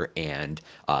orbiter and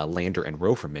lander and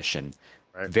rover mission.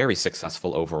 Right. Very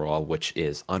successful overall, which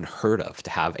is unheard of to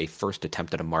have a first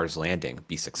attempt at a Mars landing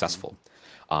be Hmm. successful.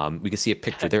 We can see a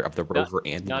picture there of the Not rover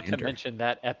and the not to lander. mention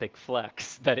that epic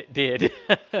flex that it did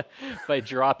by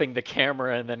dropping the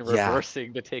camera and then Yeah,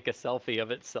 reversing to take a selfie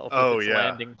of itself with Oh its yeah.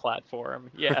 landing platform.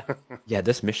 Yeah. yeah,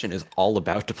 this mission is all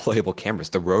about deployable cameras.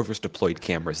 The rover's deployed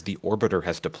cameras, the orbiter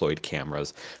has deployed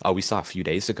cameras. We saw a few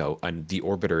days ago, and the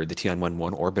orbiter, the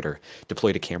Tianwen-1 orbiter,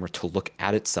 deployed a camera to look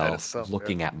at That itself itself, yeah.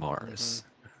 looking at Hmm. Mars.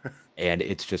 And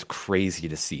it's just crazy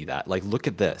to see that. Like, look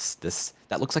at this.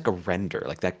 That looks like a render.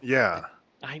 Like that. Yeah.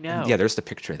 I And yeah, know. there's the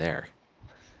picture there.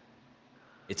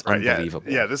 It's Right. Yeah.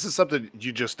 unbelievable. Yeah. This is something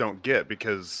you just don't get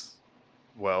because,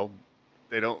 well,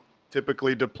 they don't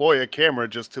typically deploy a camera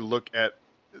just to look at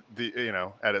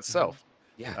at Hmm. itself.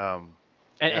 Yeah. Um,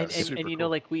 And, yeah, and, and, super and cool.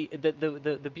 like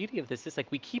the beauty of this is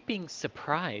like we keep being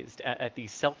surprised at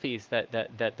these selfies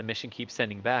that the mission keeps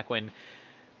sending back when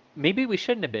maybe we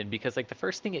shouldn't have been, because like the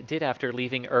first thing it did after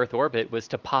leaving Earth orbit was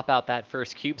to pop out that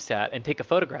first CubeSat and take a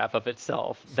photograph of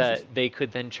itself that they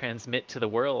could then transmit to the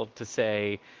world to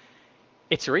say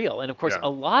it's real. And of course, Yeah. a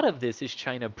lot of this is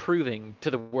China proving to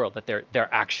the world that they're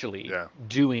actually Yeah.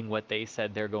 doing what they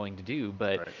said they're going to do.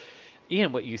 But Right.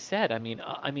 Ian, what you said,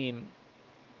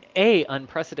 A,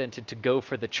 unprecedented to go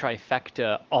for the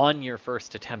trifecta on your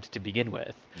first attempt to begin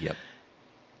with. Yep.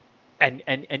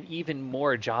 And even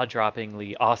more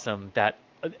jaw-droppingly awesome that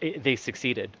they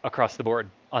succeeded across the board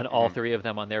on all three of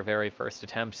them on their very first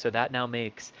attempt. So that now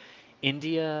makes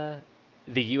India,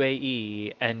 the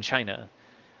UAE, and China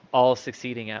all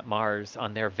succeeding at Mars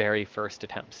on their very first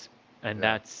attempts. And Yeah.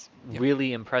 that's Yep.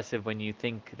 really impressive when you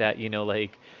think that, you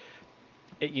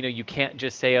can't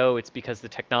just say, oh, it's because the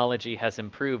technology has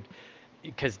improved,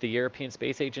 because the European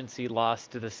Space Agency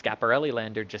lost the Schiaparelli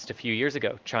lander just a few years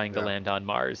ago trying to Yeah. land on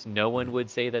Mars. No one would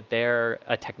say that they're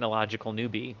a technological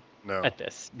newbie No. at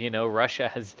this. Russia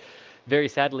has very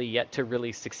sadly yet to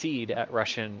really succeed at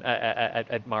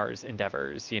at Mars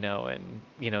endeavors,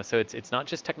 so it's not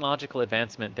just technological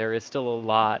advancement. There is still a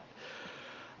lot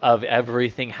of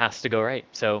everything has to go right.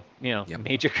 So, Yep.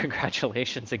 major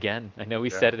congratulations again. I know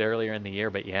we Yeah. said it earlier in the year,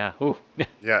 but yeah. Ooh.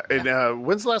 Yeah. And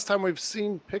when's the last time we've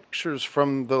seen pictures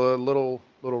from the little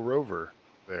rover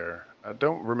there? I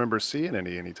don't remember seeing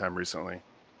any anytime recently.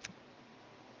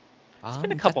 It's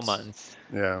been a couple That's- months.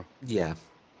 Yeah. Yeah,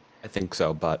 I think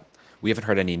so, but we haven't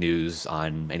heard any news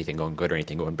on anything going good or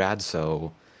anything going bad,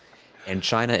 so... And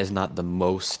China is not the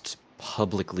most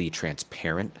publicly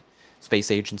transparent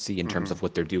space agency in terms of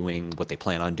what they're doing, what they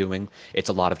plan on doing. It's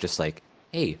a lot of just like,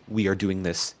 hey, we are doing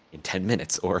this in 10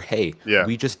 minutes, or hey, Yeah.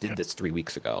 we just did this 3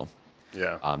 weeks ago.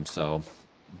 Yeah. So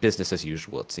business as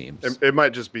usual, it seems. It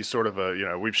might just be sort of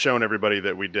we've shown everybody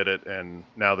that we did it, and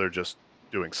now they're just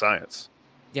doing science.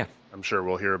 Yeah. I'm sure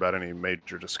we'll hear about any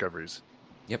major discoveries.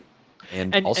 Yep.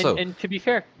 And And, also, and to be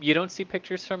fair, you don't see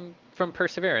pictures from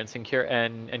Perseverance and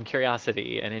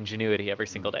Curiosity and Ingenuity every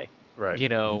single day. Right.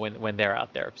 When they're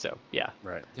out there. So yeah.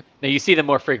 Right. Now you see them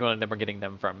more frequently than we're getting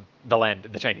them from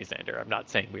the Chinese lander. I'm not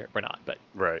saying we're not, but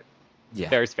Right. yeah.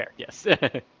 fair is fair. Yes.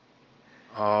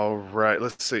 All right.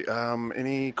 Let's see.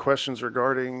 Any questions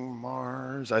regarding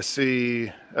Mars? I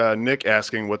see Nick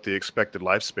asking what the expected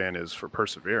lifespan is for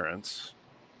Perseverance.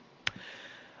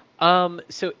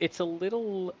 So it's a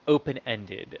little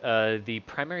open-ended. The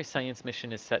primary science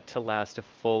mission is set to last a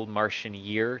full Martian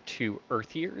year to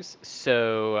Earth years,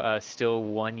 so still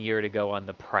 1 year to go on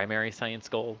the primary science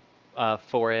goal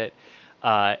for it.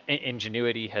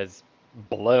 Ingenuity has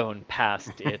blown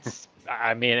past its,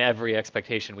 every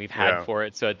expectation we've had Yeah. for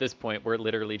it. So at this point, we're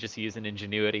literally just using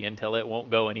Ingenuity until it won't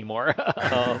go anymore.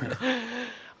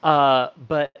 The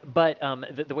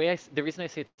reason I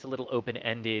say it's a little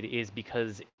open-ended is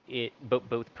because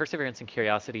both Perseverance and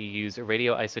Curiosity use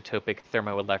radioisotopic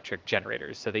thermoelectric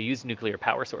generators. So they use nuclear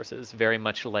power sources, very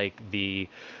much like the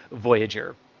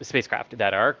Voyager spacecraft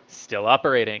that are still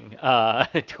operating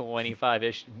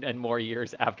 25-ish and more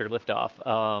years after liftoff.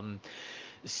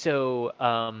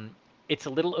 It's a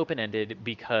little open-ended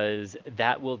because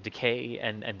that will decay,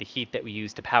 and the heat that we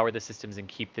use to power the systems and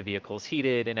keep the vehicles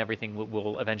heated and everything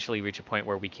will eventually reach a point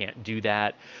where we can't do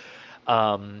that.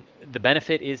 The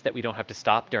benefit is that we don't have to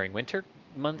stop during winter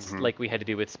months like we had to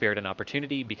do with Spirit and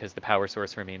Opportunity, because the power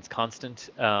source remains constant.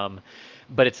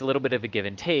 But it's a little bit of a give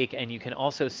and take, and you can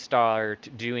also start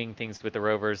doing things with the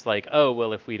rovers like, oh,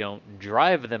 well, if we don't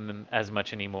drive them as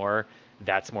much anymore,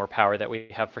 that's more power that we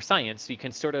have for science. So you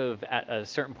can sort of, at a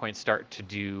certain point, start to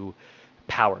do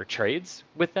power trades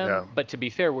with them. Yeah. But to be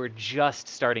fair, we're just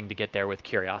starting to get there with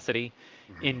Curiosity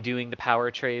in doing the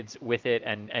power trades with it,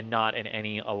 and not in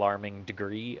any alarming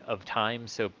degree of time.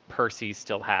 So Percy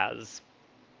still has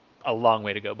a long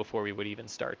way to go before we would even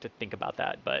start to think about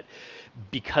that. But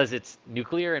because it's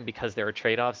nuclear and because there are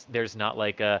trade-offs, there's not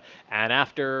like and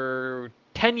after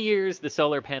 10 years, the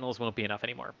solar panels won't be enough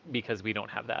anymore, because we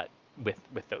don't have that with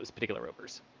those particular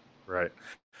rovers. Right.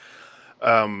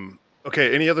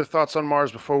 Okay. Any other thoughts on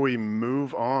Mars before we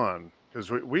move on? Because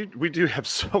we do have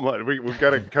so much. We've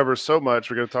got to cover so much.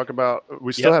 We're going to talk about.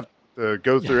 We still have to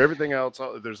go through everything else.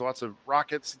 There's lots of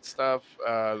rockets and stuff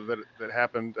that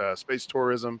happened. Space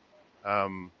tourism.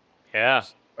 Yeah.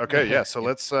 Okay. Yeah. So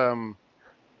let's. There's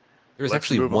let's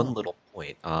actually move one on. little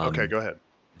point. Okay. Go ahead.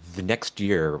 The next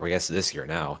year, or I guess this year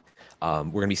now, we're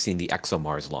going to be seeing the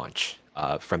ExoMars launch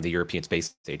from the European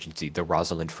Space Agency, the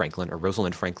Rosalind Franklin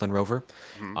rover.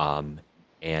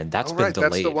 And that's been Right.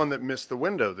 delayed. That's the one that missed the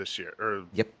window this year, or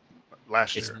Yep.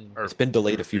 last year. It's been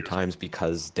delayed a few times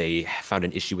because they found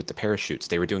an issue with the parachutes.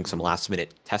 They were doing some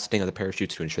last-minute testing of the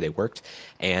parachutes to ensure they worked,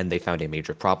 and they found a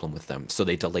major problem with them. So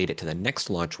they delayed it to the next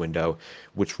launch window,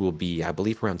 which will be, I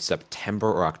believe, around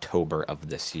September or October of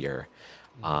this year.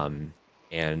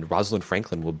 And Rosalind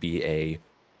Franklin will be a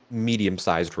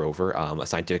medium-sized rover, a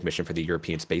scientific mission for the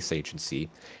European Space Agency,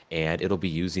 and it'll be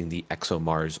using the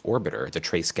ExoMars orbiter, the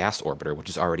trace gas orbiter, which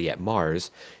is already at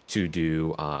Mars, to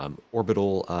do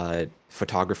orbital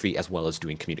photography as well as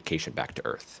doing communication back to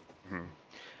Earth.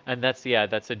 And that's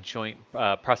a joint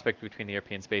prospect between the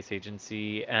European Space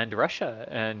Agency and Russia,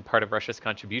 and part of Russia's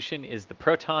contribution is the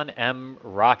Proton M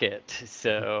rocket.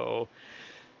 So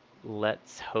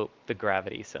let's hope the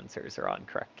gravity sensors are on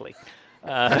correctly.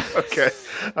 Okay,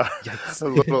 a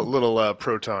little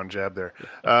proton jab there.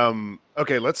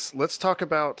 Okay, let's talk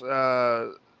about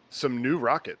some new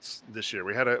rockets this year.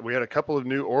 We had a couple of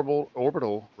new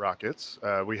orbital rockets.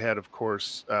 We had, of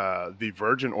course, the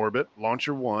Virgin Orbit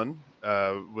Launcher 1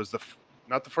 was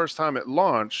not the first time it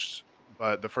launched,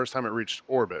 but the first time it reached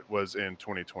orbit was in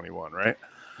 2021, right?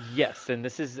 Yes, and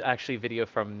this is actually video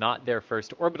from not their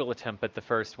first orbital attempt, but the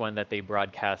first one that they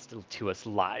broadcast to us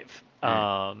live,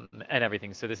 and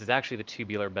everything. So this is actually the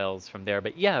tubular bells from there.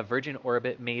 But yeah, Virgin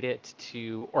Orbit made it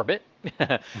to orbit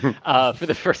for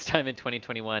the first time in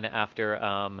 2021 after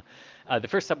the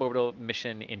first suborbital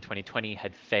mission in 2020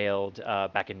 had failed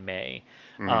back in May,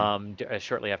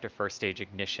 shortly after first stage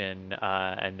ignition,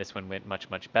 and this one went much,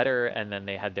 much better. And then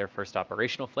they had their first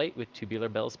operational flight with Tubular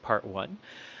Bells Part 1.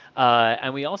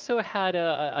 And we also had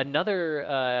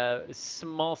another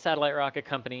small satellite rocket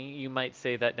company, you might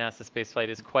say that NASA Spaceflight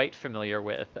is quite familiar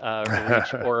with,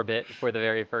 reach orbit for the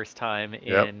very first time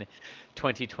in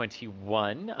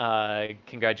 2021.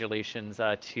 Congratulations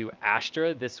to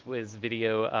Astra. This was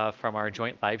video from our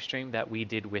joint live stream that we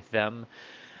did with them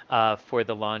for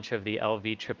the launch of the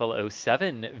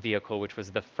LV0007 vehicle, which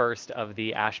was the first of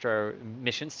the Astra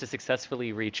missions to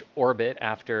successfully reach orbit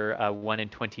after one in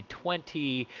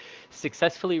 2020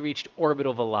 successfully reached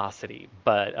orbital velocity,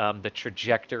 but the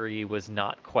trajectory was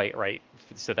not quite right,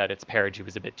 so that its perigee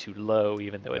was a bit too low,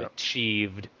 even though it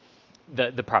achieved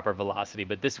the proper velocity.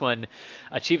 But this one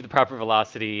achieved the proper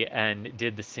velocity and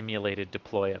did the simulated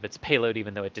deploy of its payload,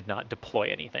 even though it did not deploy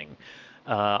anything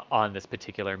on this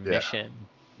particular mission.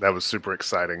 That was super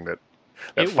exciting that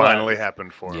finally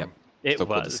happened for him. It was.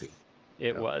 Cool to see.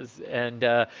 It was. And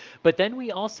but then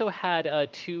we also had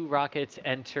two rockets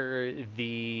enter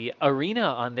the arena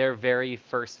on their very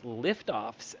first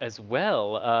liftoffs as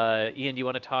well. Ian, do you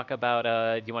want to talk about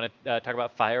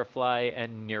Firefly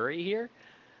and Nuri here?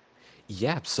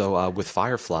 Yeah, so with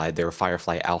Firefly, their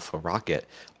Firefly Alpha rocket,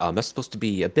 that's supposed to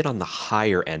be a bit on the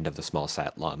higher end of the small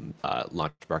sat launch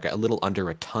rocket, a little under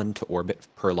a ton to orbit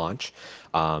per launch.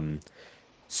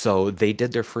 So they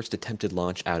did their first attempted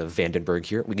launch out of Vandenberg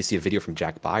here. We can see a video from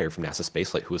Jack Beyer from NASA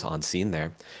Spaceflight, who was on scene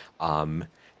there.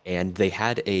 And they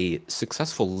had a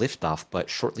successful liftoff,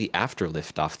 but shortly after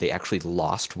liftoff, they actually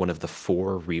lost one of the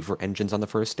 4 Reaver engines on the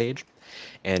first stage.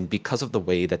 And because of the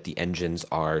way that the engines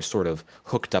are sort of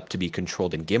hooked up to be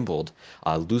controlled and gimbaled,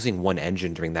 losing one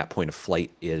engine during that point of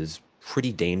flight is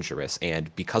pretty dangerous,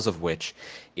 and because of which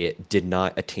it did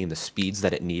not attain the speeds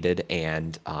that it needed,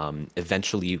 and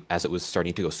eventually, as it was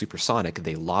starting to go supersonic,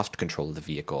 they lost control of the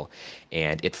vehicle,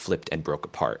 and it flipped and broke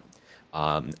apart.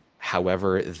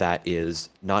 However, that is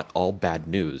not all bad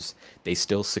news. They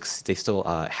still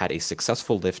had a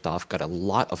successful liftoff, got a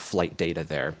lot of flight data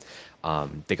there.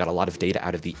 They got a lot of data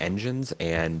out of the engines,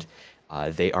 and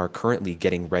they are currently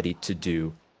getting ready to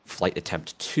do flight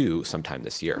attempt 2 sometime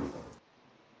this year.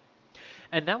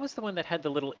 And that was the one that had the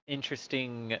little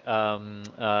interesting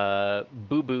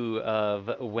boo-boo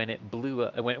of when it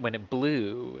blew.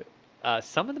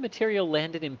 Some of the material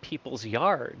landed in people's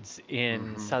yards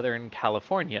in Southern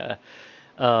California,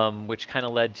 which kind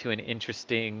of led to an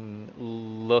interesting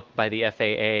look by the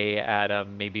FAA at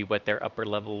maybe what their upper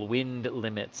level wind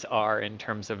limits are in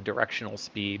terms of directional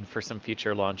speed for some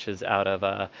future launches out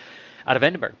of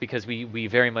Vandenberg, because we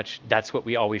very much, that's what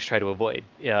we always try to avoid.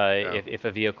 If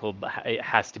a vehicle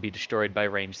has to be destroyed by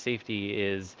range safety,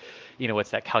 is,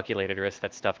 what's that calculated risk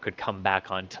that stuff could come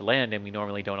back onto land, and we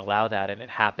normally don't allow that, and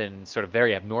it happened sort of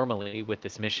very abnormally with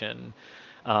this mission.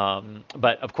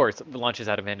 But of course, the launches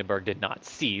out of Vandenberg did not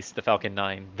cease. The Falcon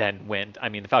 9 then went,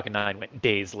 the Falcon 9 went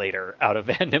days later out of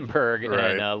Vandenberg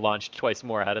and launched twice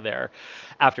more out of there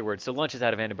afterwards. So launches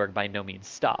out of Vandenberg by no means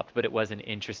stopped, but it was an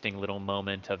interesting little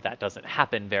moment of that doesn't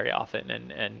happen very often.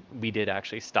 And we did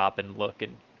actually stop and look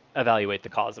and evaluate the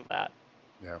cause of that.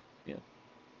 Yeah.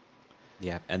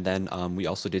 Yeah, and then we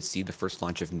also did see the first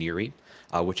launch of Neri,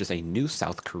 which is a new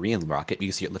South Korean rocket.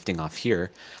 You see it lifting off here.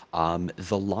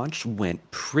 The launch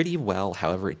went pretty well,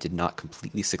 however, it did not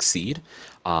completely succeed.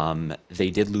 They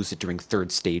did lose it during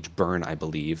third stage burn, I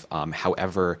believe.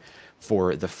 However,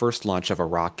 for the first launch of a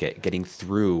rocket, getting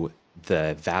through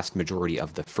the vast majority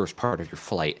of the first part of your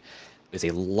flight is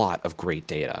a lot of great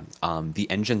data. The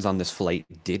engines on this flight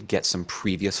did get some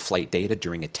previous flight data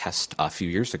during a test a few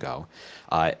years ago.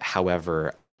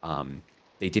 However,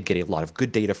 they did get a lot of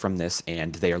good data from this,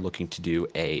 and they are looking to do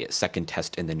a second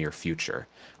test in the near future.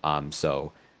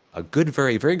 So a good,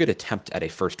 very, very good attempt at a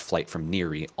first flight from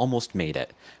Neri. Almost made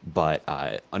it, but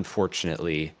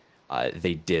unfortunately,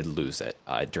 they did lose it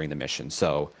during the mission.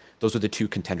 So those were the two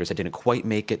contenders that didn't quite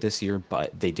make it this year,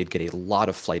 but they did get a lot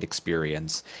of flight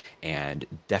experience and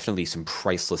definitely some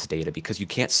priceless data because you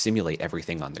can't simulate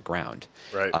everything on the ground.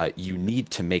 Right. You need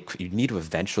to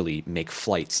eventually make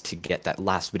flights to get that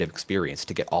last bit of experience,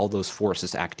 to get all those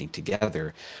forces acting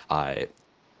together.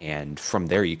 And from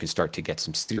there, you can start to get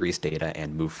some serious data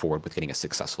and move forward with getting a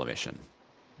successful mission.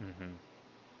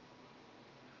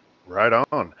 Right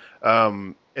on.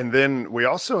 And then we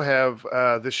also have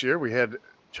this year we had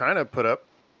China put up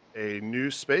a new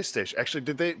space station. Actually,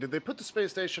 did they put the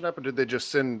space station up, or did they just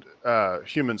send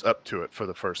humans up to it for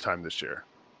the first time this year?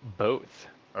 Both.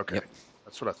 Okay, Yep.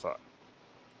 that's what I thought.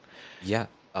 Yeah.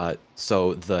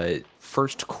 So the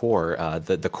first core,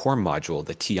 the core module,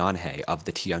 the Tianhe of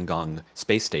the Tiangong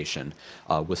space station,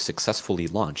 was successfully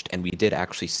launched, and we did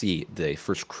actually see the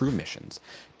first crew missions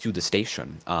to the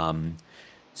station.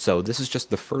 So this is just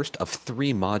the first of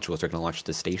 3 modules that are going to launch to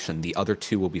the station. The other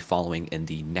 2 will be following in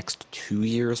the next 2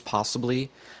 years, possibly.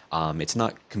 It's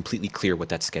not completely clear what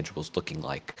that schedule is looking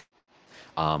like.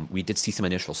 We did see some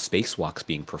initial spacewalks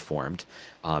being performed,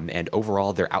 and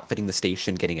overall they're outfitting the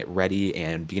station, getting it ready,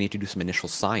 and beginning to do some initial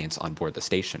science on board the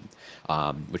station,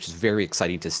 which is very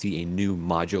exciting to see a new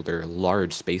modular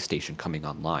large space station coming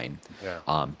online.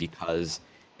 Yeah.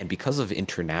 Because of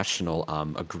international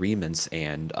agreements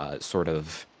and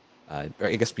or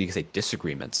I guess we could say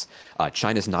disagreements,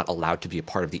 China is not allowed to be a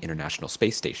part of the International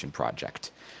Space Station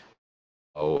project.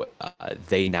 So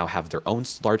they now have their own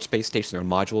large space station, their own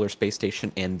modular space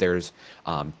station, and there's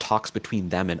talks between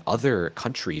them and other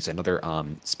countries and other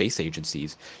space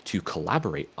agencies to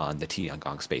collaborate on the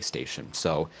Tiangong space station.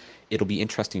 So it'll be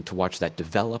interesting to watch that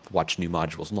develop, watch new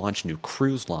modules launch, new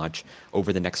crews launch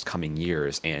over the next coming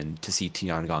years, and to see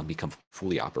Tiangong become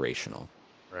fully operational.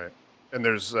 Right. And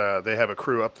there's they have a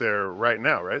crew up there right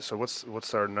now, right? So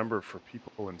what's our number for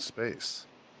people in space?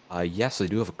 Yes, they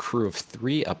do have a crew of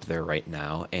 3 up there right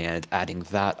now, and adding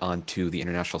that onto the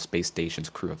International Space Station's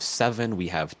crew of 7, we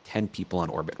have 10 people on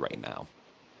orbit right now.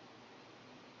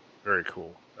 Very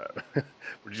cool.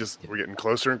 We're getting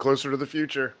closer and closer to the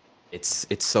future. It's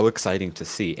so exciting to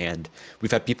see, and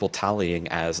we've had people tallying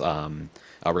as we're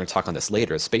going to talk on this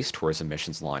later. As space tourism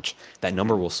missions launch, that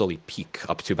number will slowly peak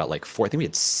up to about like 4. I think we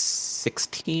had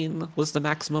 16 was the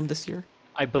maximum this year.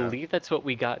 I believe that's what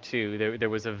we got to. There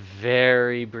was a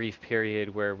very brief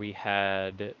period where we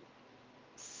had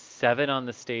 7 on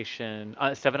the station,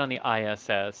 7 on the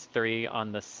ISS, 3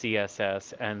 on the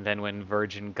CSS, and then when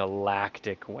Virgin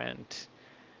Galactic went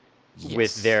with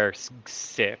Yes. their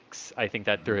 6, I think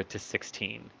that threw it to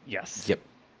 16. Yes. Yep.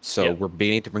 So Yep. we're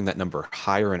beginning to bring that number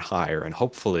higher and higher, and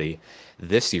hopefully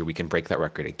this year we can break that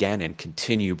record again and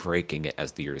continue breaking it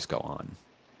as the years go on.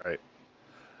 Right.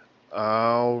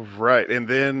 All right. And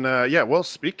then, yeah, well,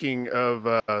 speaking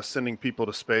of sending people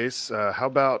to space, how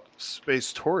about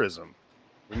space tourism?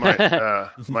 We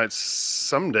might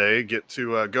someday get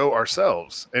to go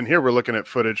ourselves. And here we're looking at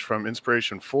footage from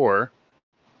Inspiration 4.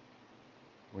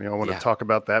 We all want Yeah. to talk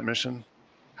about that mission.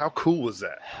 How cool was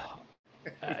that?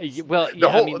 Well, The yeah,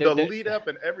 I whole mean, the lead up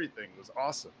and everything was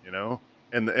awesome, you know.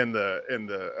 And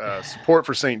the support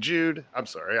for St. Jude. I'm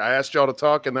sorry, I asked y'all to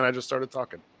talk, and then I just started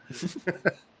talking.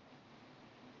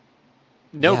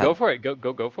 no, Yeah. go for it.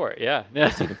 Go for it. Yeah.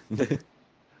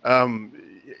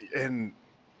 And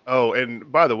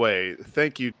and by the way,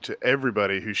 thank you to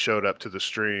everybody who showed up to the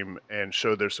stream and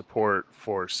showed their support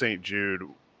for St. Jude.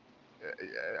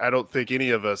 I don't think any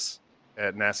of us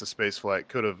at NASA Spaceflight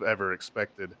could have ever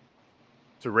expected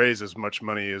to raise as much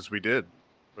money as we did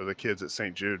for the kids at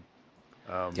St. Jude.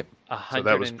 Yep. So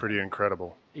that was pretty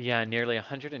incredible. Yeah, nearly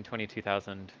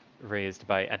 122,000 raised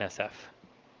by NSF.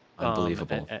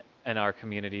 Unbelievable. And our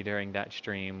community during that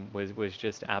stream was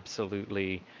just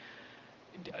absolutely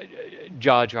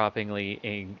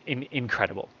jaw-droppingly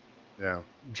incredible. Yeah.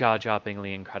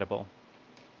 Jaw-droppingly incredible.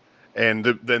 And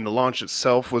then the launch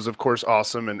itself was, of course,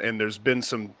 awesome. And there's been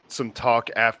some talk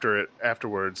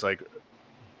afterwards. Like,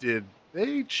 did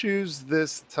they choose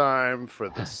this time for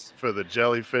the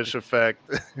jellyfish effect?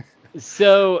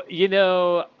 So,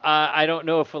 I don't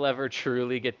know if we'll ever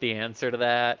truly get the answer to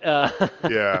that.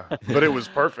 Yeah, but it was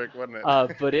perfect, wasn't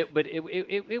it? But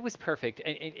it was perfect,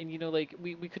 and like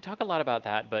we could talk a lot about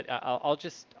that, but I'll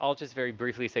just very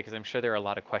briefly say, because I'm sure there are a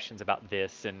lot of questions about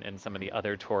this and some of the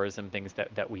other tourism things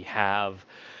that we have.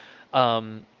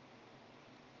 Um,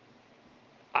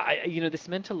 this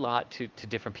meant a lot to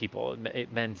different people.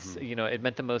 It meant, Mhm. it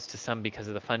meant the most to some because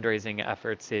of the fundraising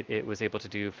efforts it was able to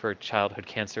do for childhood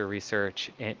cancer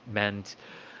research. It meant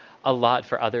a lot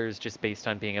for others just based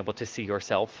on being able to see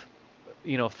yourself,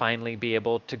 finally be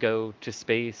able to go to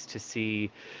space to see,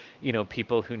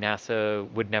 people who NASA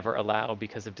would never allow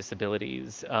because of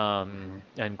disabilities, Mhm.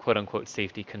 and quote unquote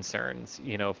safety concerns,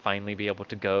 finally be able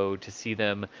to go to see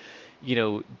them,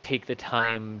 take the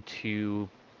time to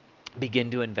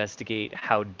begin to investigate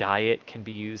how diet can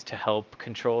be used to help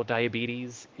control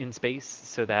diabetes in space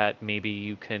so that maybe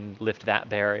you can lift that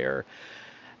barrier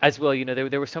as well.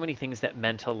 There were so many things that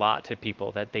meant a lot to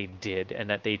people that they did and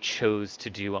that they chose to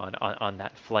do on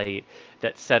that flight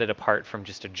that set it apart from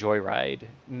just a joyride Mhm.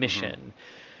 mission.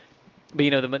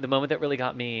 But the moment that really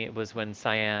got me was when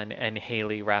Cyan and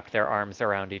Haley wrapped their arms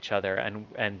around each other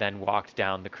and then walked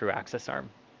down the crew access arm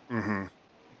Mhm.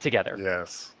 together,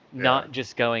 Yes. Yeah. not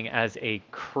just going as a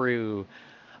crew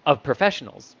of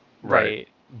professionals, Right. right?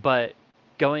 But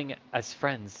going as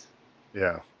friends.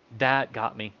 Yeah. That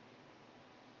got me.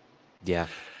 Yeah,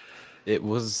 it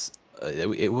was a I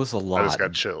just lot.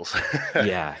 got chills.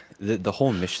 Yeah, the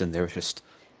whole mission there was just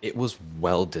it was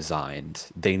well designed.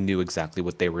 They knew exactly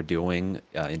what they were doing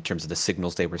in terms of the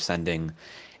signals they were sending,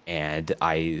 and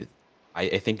I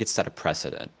think it set a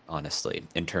precedent, honestly,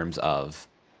 in terms of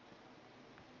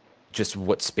just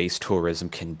what space tourism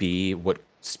can be, what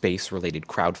space-related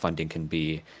crowdfunding can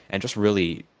be, and just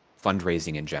really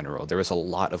fundraising in general. There was a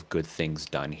lot of good things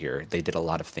done here. They did a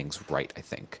lot of things right, I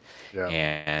think. Yeah.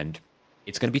 And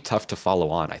it's going to be tough to follow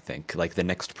on, I think. Like the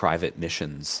next private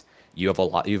missions, you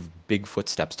have big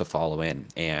footsteps to follow in,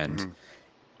 and Mhm.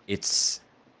 it's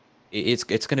it's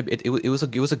gonna be it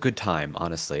was a good time,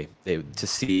 honestly, to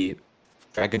see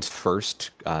Dragon's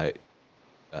first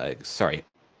sorry,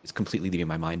 it's completely leaving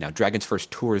my mind now. Dragon's first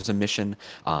tourism mission,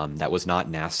 that was not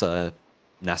NASA.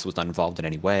 NASA was not involved in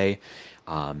any way.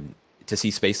 To see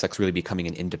SpaceX really becoming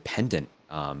an independent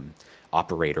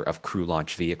operator of crew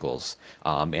launch vehicles,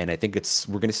 and I think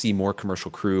we're going to see more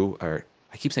commercial crew, or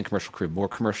I keep saying commercial crew,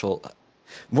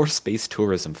 more space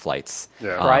tourism flights.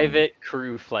 Yeah. Private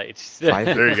crew flights.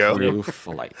 Private There you go. crew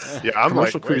flights. Yeah, I'm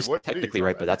like, Commercial wait, crew's what do you technically call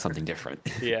right, but that? that's something different.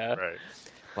 Yeah. Right.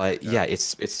 But Yeah. yeah,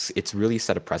 it's really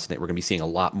set a precedent. We're going to be seeing a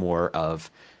lot more of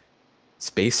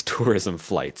space tourism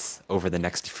flights over the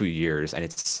next few years, and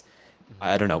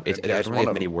I don't know, And I here's don't really one have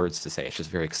of many them. words to say. It's just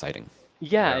very exciting.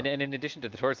 Yeah, Yeah. and in addition to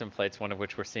the tourism flights, one of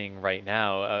which we're seeing right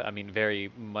now, I mean,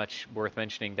 very much worth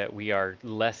mentioning that we are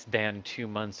less than 2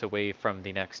 months away from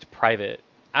the next private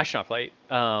astronaut flight,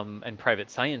 and private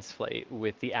science flight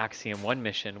with the Axiom 1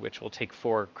 mission, which will take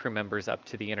 4 crew members up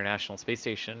to the International Space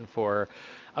Station for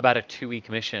about a 2-week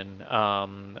mission,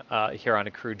 here on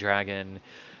a Crew Dragon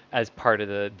as part of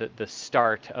the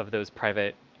start of those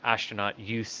private astronaut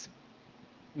use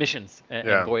missions and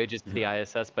Yeah. voyages to the Mhm.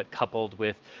 ISS, but coupled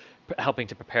with helping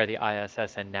to prepare the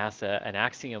ISS and NASA and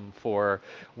Axiom for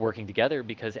working together,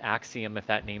 because Axiom, if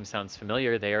that name sounds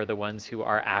familiar, they are the ones who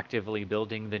are actively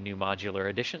building the new modular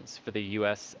additions for the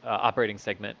US operating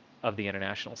segment of the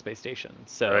International Space Station. Right.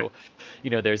 So,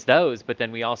 there's those, but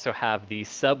then we also have the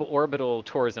suborbital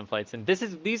tourism flights, and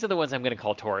these are the ones I'm going to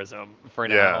call tourism for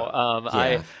Yeah. now.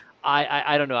 Yeah.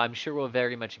 I don't know. I'm sure we'll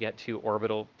very much get to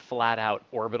flat out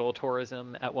orbital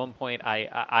tourism at one point.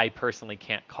 I personally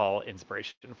can't call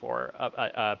Inspiration for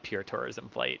a pure tourism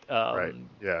flight, Right.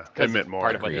 Yeah. It because meant of part more.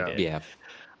 of what they Agreed. Yeah. did.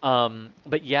 Yeah.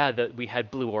 But yeah, we had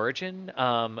Blue Origin,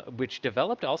 which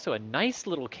developed also a nice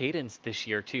little cadence this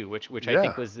year too, which I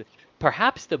think Yeah. was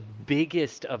perhaps the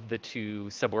biggest of the two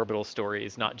suborbital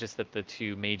stories. Not just that the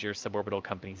two major suborbital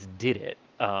companies did it,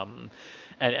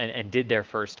 and did their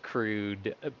first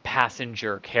crewed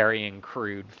passenger carrying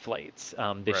crewed flights,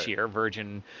 this Right. year.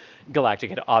 Virgin Galactic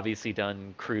had obviously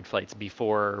done crewed flights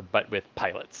before, but with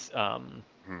pilots. Mhm.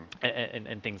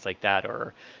 And things like that.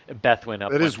 Or Beth went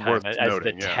up That one is time worth as the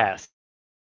noting. Yeah. test,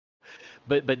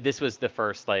 but this was the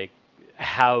first, like,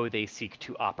 how they seek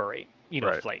to operate,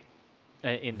 Right. flight,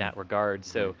 in Mhm. that regard. Mhm.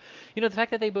 So, the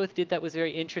fact that they both did that was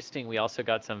very interesting. We also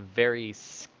got some very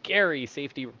scary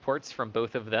safety reports from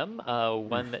both of them. Mm.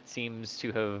 One that seems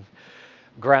to have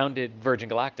grounded Virgin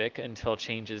Galactic until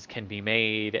changes can be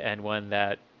made, and one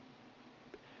that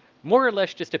more or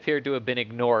less just appeared to have been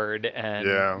ignored and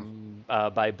Yeah.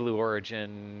 by Blue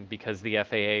Origin because the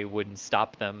FAA wouldn't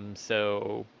stop them.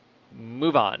 So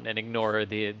move on and ignore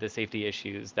the safety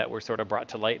issues that were sort of brought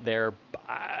to light there.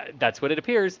 That's what it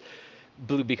appears.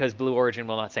 Because Blue Origin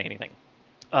will not say anything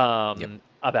Yep.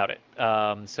 about it.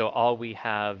 So all we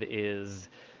have is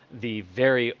the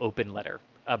very open letter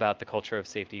about the culture of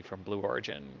safety from Blue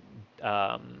Origin.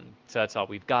 So that's all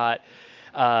we've got.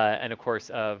 And of course,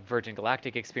 Virgin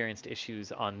Galactic experienced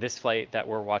issues on this flight that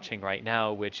we're watching right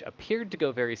now, which appeared to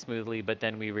go very smoothly, but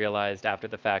then we realized after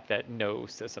the fact that no,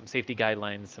 so some safety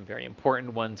guidelines, some very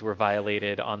important ones were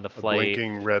violated on the A flight.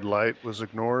 blinking red light was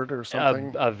ignored or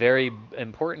something. A very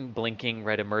important blinking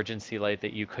red emergency light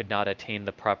that you could not attain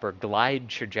the proper glide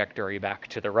trajectory back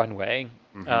to the runway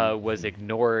was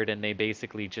ignored, and they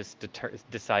basically just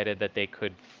decided that they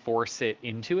could force it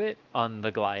into it on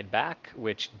the glide back,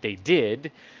 which they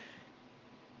did.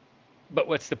 But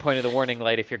what's the point of the warning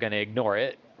light if you're going to ignore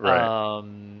it? Right.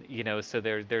 You know, so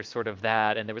there's sort of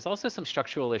that, and there was also some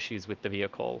structural issues with the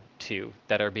vehicle too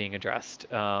that are being addressed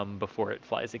before it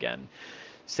flies again.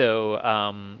 So,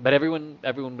 but everyone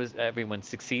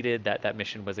succeeded. That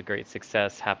mission was a great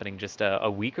success, happening just a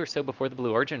week or so before the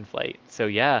Blue Origin flight. So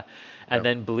yeah, and Yep.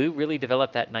 then Blue really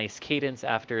developed that nice cadence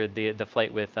after the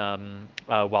flight with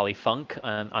Wally Funk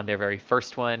on their very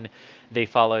first one. They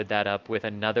followed that up with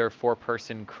another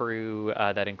 4-person crew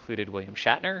that included William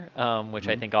Shatner, which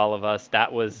I think all of us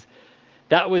that was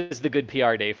the good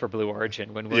PR day for Blue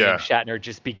Origin when William Yeah. Shatner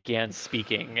just began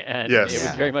speaking, and Yes. it was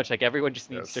Yeah. very much like everyone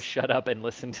just needs to Yes. shut up and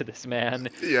listen to this man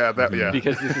Yeah. That. Yeah.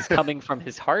 because this is coming from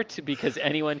his heart. Because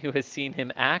anyone who has seen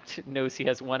him act knows he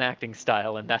has one acting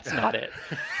style, and that's not it.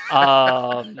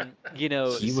 You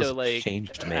know, He was so a like,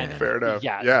 changed man. Fair enough.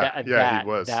 yeah, Yeah. He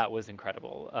was. that was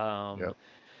incredible. Yep.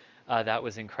 That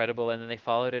was incredible, and then they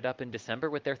followed it up in December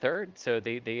with their third. So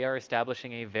they are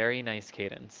establishing a very nice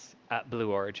cadence at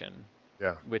Blue Origin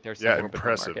Yeah. with their Yeah. suborbital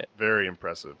Impressive. market. Very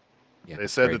impressive. Yeah, They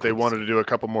said very that they cool to wanted see. to do a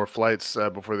couple more flights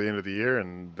before the end of the year,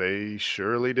 and they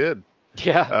surely did.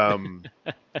 Yeah.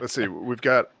 Let's see. We've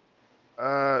got.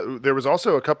 There was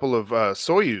also a couple of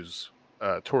Soyuz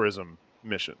tourism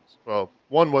missions. Well,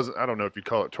 one wasn't. I don't know if you'd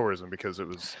call it tourism because it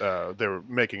was. They were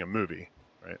making a movie,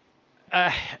 right?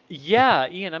 Yeah,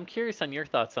 Ian, I'm curious on your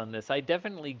thoughts on this. I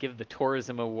definitely give the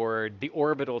tourism award, the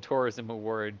orbital tourism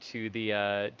award, to the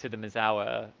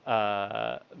Misawa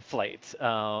flight.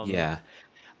 Yeah.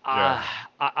 Yeah.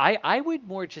 I would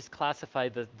more just classify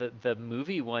the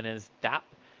movie one as that.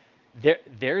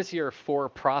 There's your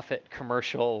for-profit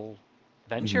commercial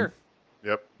venture.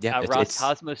 Yep. Yeah, it's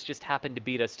Roscosmos just happened to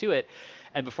beat us to it.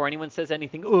 And before anyone says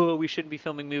anything, oh, we shouldn't be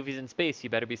filming movies in space, you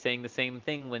better be saying the same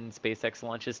thing when SpaceX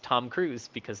launches Tom Cruise,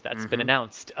 because that's been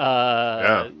announced.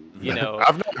 Yeah. You know,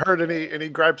 I've not heard any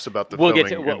gripes about the we'll filming.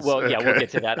 get to yeah, we'll Okay. get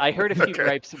to that. I heard a few Okay.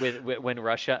 gripes with when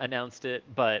Russia announced it,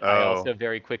 but I Oh. also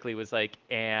very quickly was like,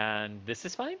 and this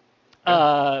is fine.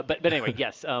 Yeah. But anyway,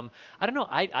 yes. I don't know.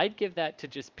 I'd give that to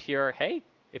just pure, hey,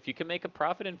 if you can make a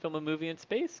profit and film a movie in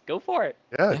space, go for it.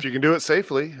 Yeah. If you can do it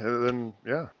safely, then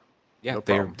yeah. Yeah, No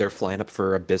they're problem. they're flying up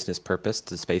for a business purpose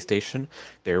to the space station.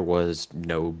 There was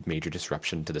no major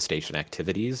disruption to the station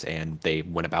activities, and they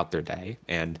went about their day.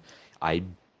 And I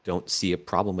don't see a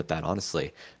problem with that,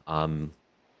 honestly.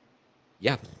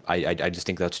 Yeah, I just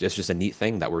think it's just a neat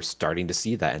thing that we're starting to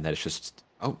see that, and that it's just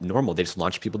normal. They just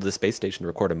launched people to the space station to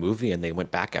record a movie, and they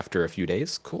went back after a few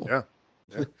days. Cool. Yeah.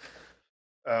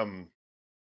 Yeah.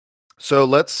 So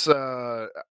let's. I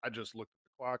just looked at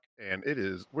the clock, and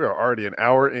we're already an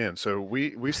hour in. So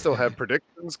we still have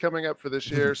predictions coming up for this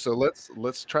year. So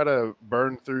let's try to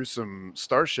burn through some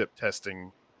Starship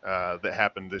testing that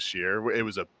happened this year. It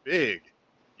was a big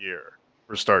year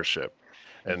for Starship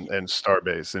and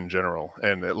Starbase in general,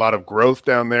 and a lot of growth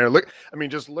down there.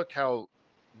 Just look how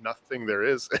nothing there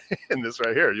is in this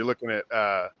right here. You're looking at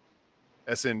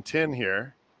SN10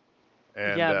 here.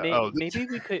 And Yeah, this- maybe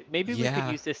we could Yeah.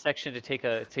 use this section to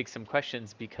take some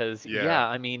questions, because Yeah.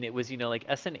 I mean, it was, like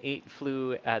SN8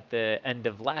 flew at the end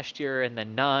of last year, and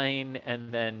then 9, and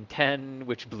then 10,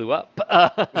 which blew up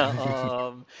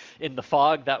in the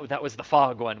fog. That was the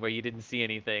fog one where you didn't see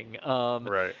anything.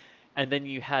 right. And then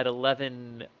you had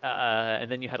 11,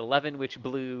 which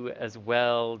blew as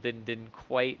well. Didn't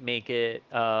quite make it.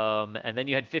 And then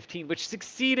you had 15, which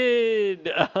succeeded,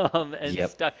 and Yep.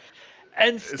 stuck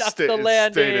It the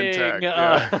landing. stayed intact.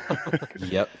 Yeah.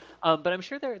 Yep. But I'm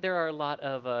sure there are a lot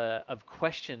of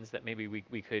questions that maybe we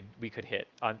could hit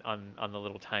on the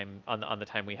little time on the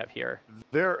time we have here.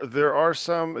 There are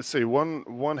some. Let's see. One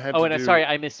had Oh, to and do. sorry,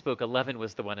 I misspoke. 11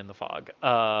 was the one in the fog.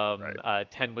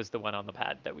 Right. 10 was the one on the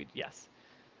pad that we yes.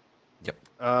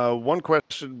 Yep. One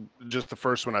question, just the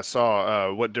first one I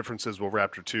saw. What differences will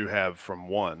Raptor 2 have from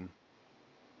 1?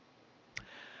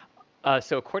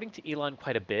 So according to Elon,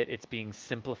 quite a bit. It's being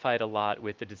simplified a lot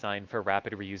with the design for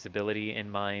rapid reusability in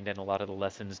mind, and a lot of the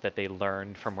lessons that they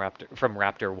learned from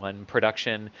Raptor 1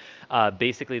 production.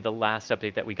 Basically, the last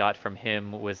update that we got from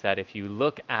him was that if you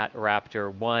look at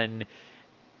Raptor 1,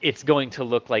 it's going to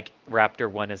look like Raptor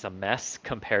 1 is a mess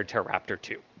compared to Raptor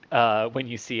 2 when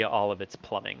you see all of its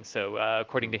plumbing. So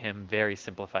according to him, very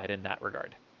simplified in that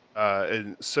regard.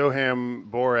 And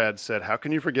Soham Borad said, "How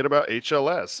can you forget about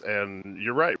HLS?" And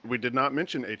you're right, we did not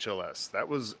mention HLS. That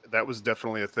was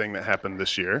definitely a thing that happened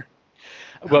this year.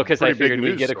 Well, because I Pretty big figured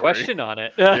we'd news get a story. question on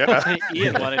it. Yeah.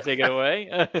 Ian, want to take it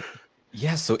away?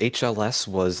 Yeah, so HLS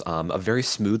was a very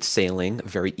smooth sailing,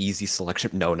 very easy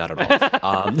selection. No, not at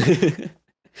all.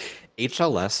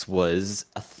 HLS was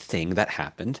a thing that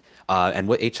happened. And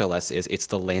what HLS is, it's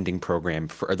the landing program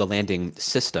or the landing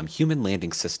system, human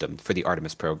landing system for the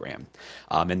Artemis program.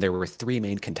 And there were three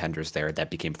main contenders there that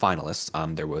became finalists.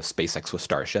 There was SpaceX with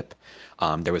Starship.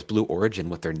 There was Blue Origin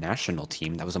with their national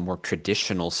team. That was a more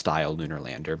traditional style lunar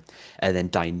lander. And then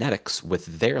Dynetics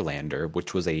with their lander,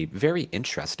 which was a very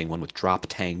interesting one with drop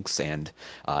tanks and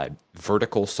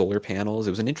vertical solar panels.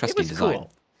 It was an interesting design.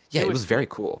 Cool. Yeah, it was very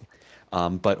cool.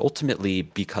 But ultimately,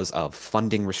 because of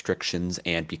funding restrictions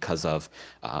and because of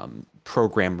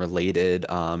program-related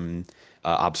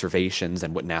observations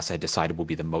and what NASA had decided would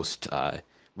be the most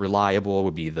reliable,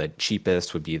 would be the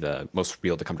cheapest, would be the most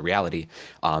real to come to reality,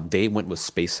 they went with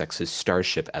SpaceX's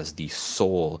Starship as the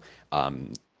sole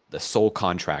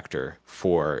contractor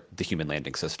for the human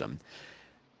landing system.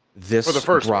 This for the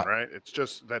first one, right? That's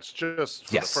just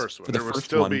for yes, the first one. For the there will first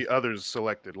still one, be others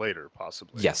selected later,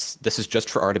 possibly. Yes, this is just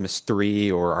for Artemis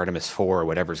 3 or Artemis 4 or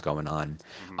whatever's going on.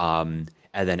 And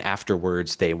then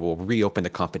afterwards, they will reopen the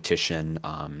competition.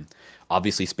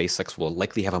 Obviously, SpaceX will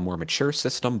likely have a more mature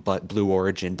system, but Blue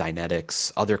Origin,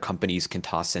 Dynetics, other companies can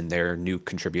toss in their new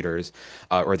contributors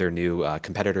or their new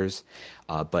competitors.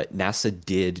 But NASA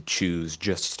did choose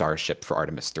just Starship for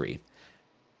Artemis 3.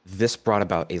 This brought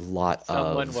about a lot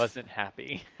Someone wasn't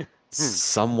happy.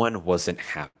 Someone wasn't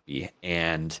happy,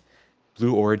 and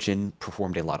Blue Origin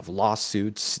performed a lot of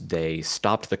lawsuits. They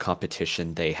stopped the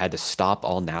competition. They had to stop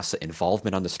all NASA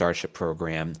involvement on the Starship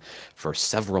program for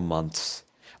several months.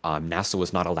 NASA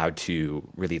was not allowed to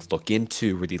really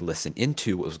really listen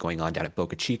into what was going on down at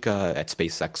Boca Chica, at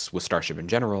SpaceX with Starship in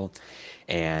general.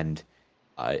 And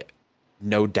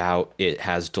no doubt it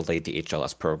has delayed the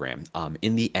HLS program.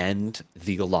 In the end,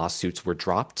 the lawsuits were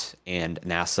dropped, and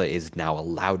NASA is now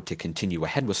allowed to continue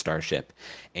ahead with Starship.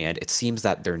 And it seems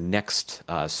that their next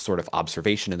sort of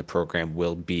observation in the program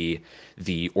will be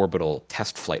the orbital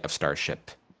test flight of Starship,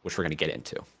 which we're going to get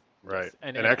into. Right.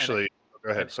 Yes, And actually,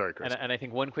 go ahead. Sorry, Chris. And I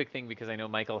think one quick thing, because I know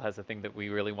Michael has a thing that we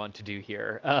really want to do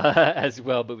here as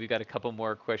well, but we've got a couple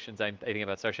more questions I think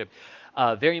about Starship.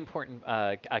 Very important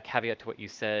caveat to what you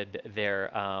said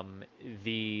there.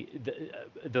 The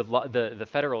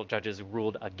federal judges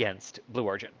ruled against Blue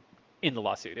Origin in the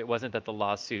lawsuit. It wasn't that the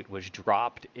lawsuit was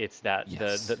dropped; it's that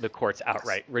the courts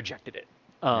outright rejected it.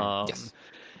 Yes.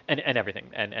 And everything,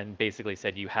 and basically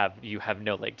said you have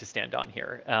no leg to stand on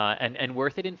here. And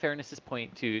worth it in fairness's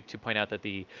point to point out that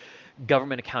the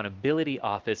Government Accountability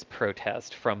Office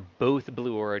protest from both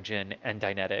Blue Origin and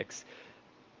Dynetics,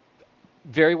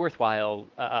 very worthwhile,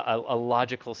 a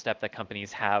logical step that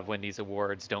companies have when these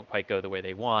awards don't quite go the way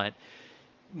they want.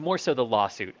 More so the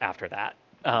lawsuit after that.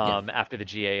 After the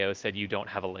GAO said you don't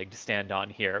have a leg to stand on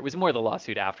here. It was more the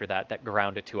lawsuit after that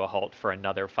ground it to a halt for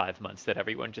another 5 months, that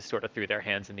everyone just sort of threw their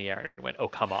hands in the air and went, oh,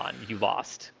 come on, you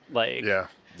lost. Like, yeah,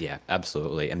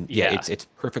 absolutely. And it's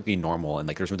perfectly normal. And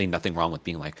like, there's really nothing wrong with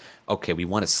being like, okay, we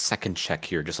want a second check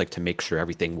here, just like to make sure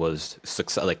everything was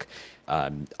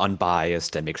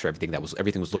unbiased and make sure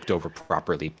everything was looked over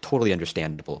properly. Totally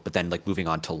understandable. But then like moving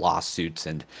on to lawsuits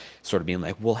and sort of being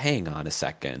like, well, hang on a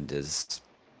second is...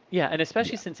 Yeah, and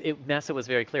especially since NASA was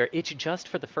very clear, it's just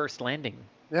for the first landing.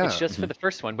 Yeah. It's just for the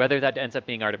first one. Whether that ends up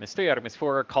being Artemis 3, Artemis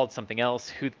 4, called something else,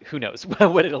 who knows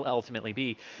what it'll ultimately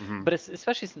be. But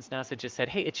especially since NASA just said,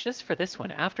 hey, it's just for this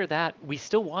one. After that, we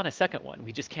still want a second one.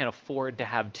 We just can't afford to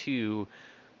have two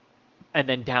and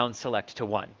then down select to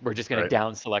one. We're just going to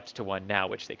down select to one now,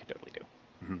 which they could totally do.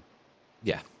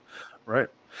 Yeah. Right.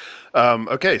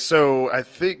 Okay, so I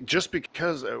think just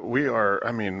because we're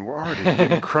already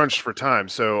getting crunched for time.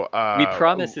 So we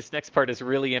promise this next part is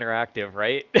really interactive,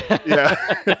 right? Yeah.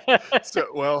 So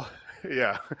what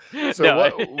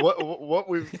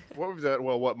we've done,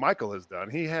 well, what Michael has done,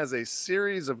 he has a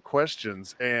series of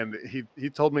questions, and he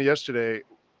told me yesterday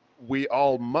we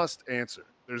all must answer.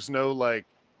 There's no like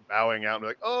bowing out and be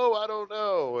like, "Oh, I don't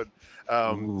know."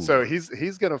 And so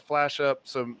he's gonna flash up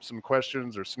some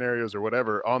questions or scenarios or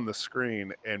whatever on the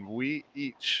screen, and we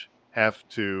each have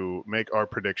to make our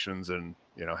predictions and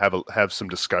have some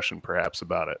discussion perhaps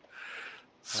about it.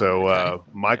 So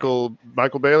Michael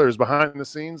Baylor is behind the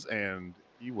scenes, and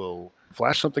he will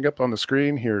flash something up on the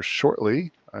screen here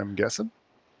shortly, I'm guessing.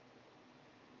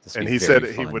 And he said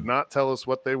he would not tell us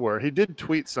what they were. He did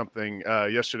tweet something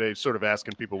yesterday, sort of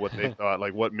asking people what they thought,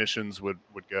 like what missions would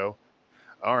go.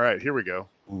 All right, here we go.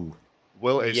 Ooh.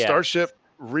 Will a Starship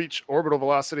reach orbital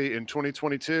velocity in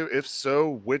 2022? If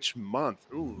so, which month?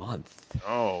 Ooh. Month.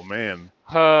 Oh, man.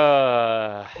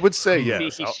 I would say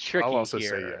yes. He's tricky I'll also here.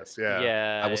 say yes. Yeah.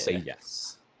 Yeah. I will say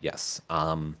yes. Yes.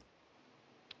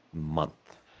 Month.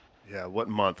 Yeah. What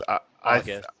month?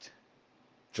 August.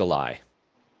 July.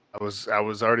 I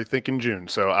was already thinking June,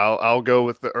 so I'll go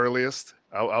with the earliest.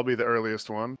 I'll be the earliest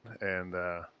one, and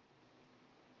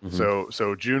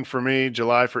so June for me,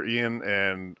 July for Ian,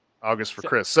 and August for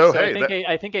Chris. So hey,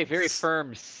 I think a very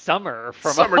firm summer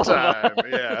from summertime.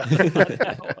 Yeah.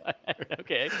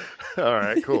 Okay. All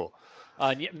right. Cool.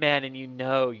 Man, and you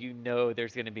know,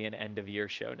 there's going to be an end of year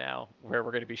show now where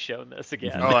we're going to be shown this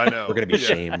again. Oh, I know. We're going to be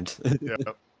shamed.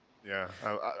 Yep. Yeah,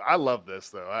 I love this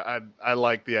though. I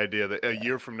like the idea that a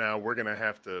year from now we're gonna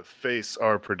have to face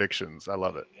our predictions. I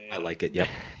love it. I like it. Yep.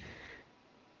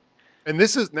 And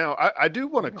this is now. I do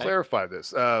want to clarify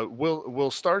this. Will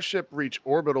Starship reach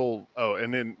orbital? Oh,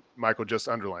 and then Michael just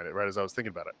underlined it right as I was thinking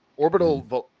about it.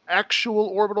 Orbital actual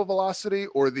orbital velocity,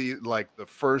 or the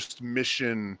first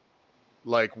mission,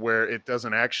 like where it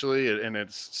doesn't actually and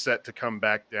it's set to come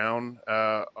back down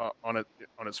on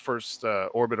its first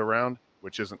orbit around,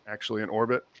 which isn't actually an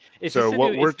orbit. Is this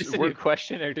a new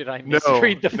question, or did I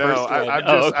misread the first one?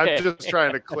 I'm just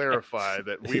trying to clarify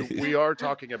that we are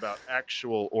talking about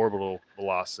actual orbital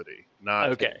velocity,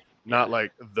 not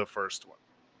like the first one.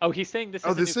 Oh, he's saying this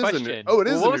is a new question. It is what a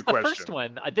new question. What was the first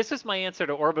one? This is my answer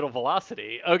to orbital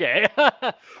velocity. Okay.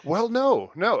 Well, no.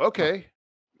 Okay.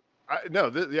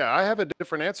 I have a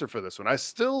different answer for this one. I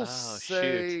still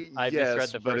say I yes,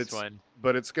 misread the first one.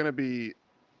 But it's going to be.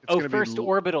 First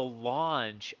orbital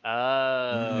launch.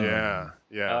 Oh. Yeah.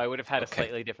 Oh, I would have had a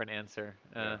slightly different answer.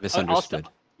 Misunderstood.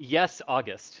 Yes,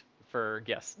 August for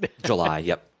yes. July.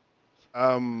 Yep.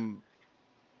 I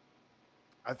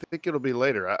think it'll be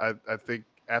later. I think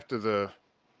after the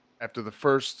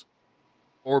first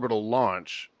orbital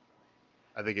launch,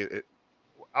 I think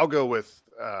I'll go with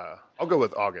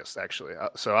August actually.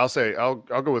 So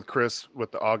I'll go with Chris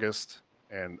with the August,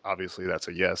 and obviously that's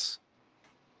a yes.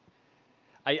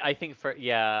 I think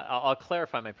I'll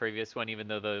clarify my previous one, even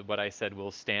though what I said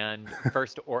will stand.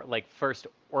 First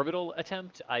orbital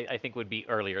attempt, I think would be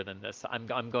earlier than this.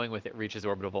 I'm going with it reaches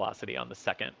orbital velocity on the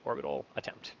second orbital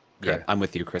attempt. Okay. Yeah, I'm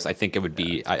with you, Chris. I think it would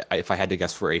be if I had to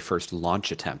guess for a first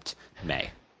launch attempt, May.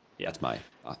 Yeah. That's my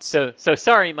thoughts. So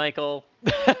sorry, Michael.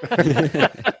 There's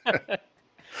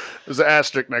an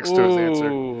asterisk next to his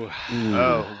answer.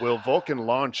 Oh, will Vulcan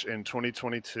launch in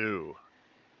 2022?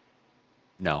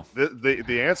 No.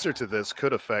 The answer to this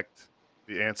could affect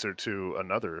the answer to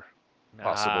another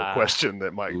possible question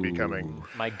that might be coming.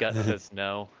 My gut says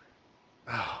no.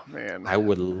 Oh man, I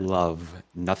would love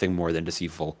nothing more than to see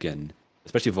Vulcan,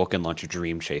 especially Vulcan launch a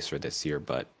Dream Chaser this year,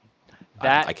 but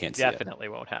I can't see it. Definitely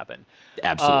won't happen.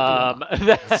 Absolutely not.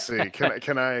 Let's see.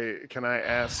 Can I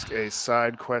ask a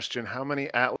side question? How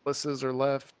many Atlases are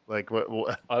left? Like what?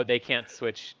 Oh, they can't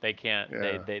switch. They can't.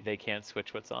 Yeah. They can't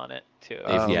switch what's on it to.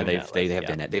 They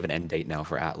have an end date now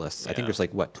for Atlas. Yeah. I think there's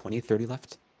 20, 30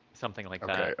 left. Something like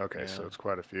that. Okay. Yeah. So it's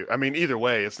quite a few. I mean, either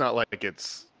way, it's not like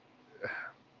there's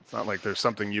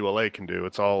something ULA can do.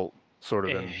 It's all sort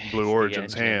of in Blue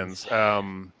Origin's hands.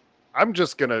 I'm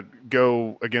just going to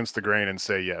go against the grain and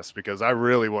say yes, because I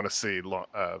really want to see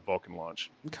Vulcan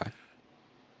launch. Okay.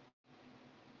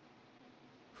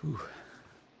 Whew.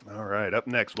 All right. Up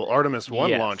next, will Artemis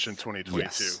 1 launch in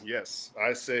 2022? Yes.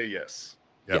 I say yes.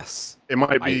 Yep. Yes. It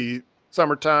might be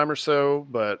summertime or so,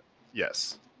 but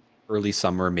yes. Early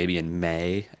summer, maybe in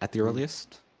May at the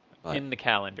earliest. But in the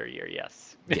calendar year,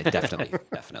 yes. Yeah, definitely.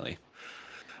 Definitely.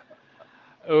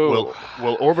 Will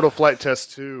Orbital Flight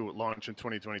Test 2 launch in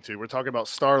 2022? We're talking about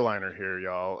Starliner here,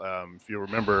 y'all. If you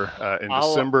remember, in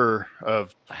December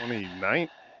of 2019.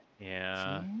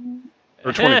 Yeah.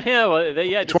 Or 20,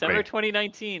 December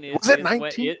 2019. Was it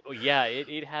 19?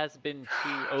 It has been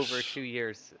over 2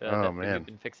 years man. We've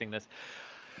been fixing this.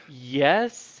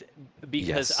 Yes,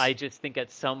 because I just think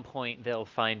at some point they'll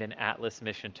find an Atlas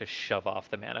mission to shove off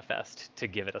the manifest to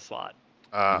give it a slot.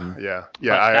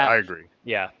 I agree.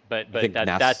 Yeah, but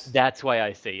that's why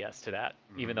I say yes to that,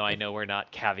 even though I know we're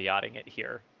not caveating it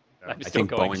here. I'm I still think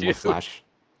going Boeing to. will flash.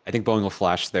 I think Boeing will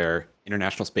flash their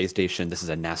International Space Station. This is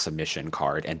a NASA mission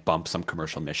card and bump some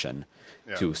commercial mission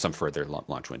Yeah. to some further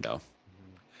launch window.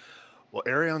 Well,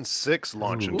 Ariane 6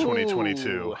 launch in Ooh.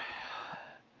 2022.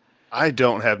 I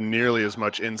don't have nearly as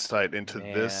much insight into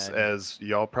this Man. as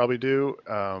y'all probably do.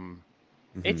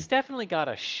 It's definitely got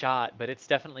a shot, but it's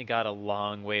definitely got a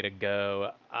long way to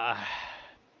go.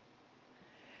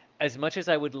 As much as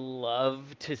I would love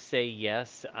to say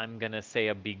yes, I'm gonna say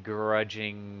a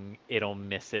begrudging it'll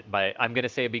miss it by I'm gonna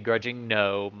say a begrudging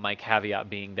no, my caveat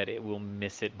being that it will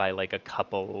miss it by like a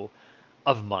couple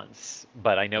of months.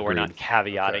 But I know we're not Agreed.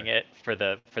 caveating Okay. it for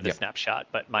the Yep. snapshot,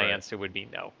 but my Right. answer would be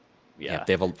no. Yeah, Yeah.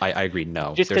 they have I agree.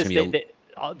 No, Just there's because gonna be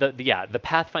the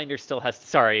Pathfinder still has.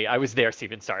 Sorry, I was there,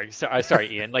 Steven. Sorry,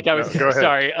 Ian. Like I was No, there. go ahead.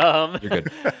 Sorry. You're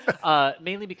good.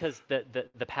 Mainly because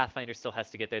the Pathfinder still has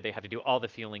to get there. They have to do all the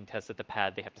fueling tests at the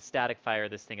pad. They have to static fire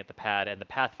this thing at the pad, and the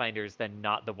Pathfinder is then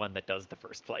not the one that does the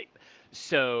first flight.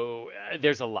 So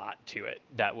there's a lot to it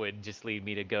that would just lead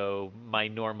me to go. My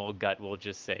normal gut will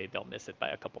just say they'll miss it by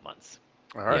a couple months.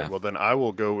 All right. Yeah. Well, then I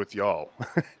will go with y'all.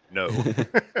 No.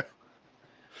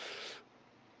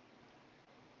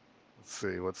 Let's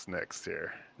see what's next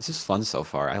here. This is fun so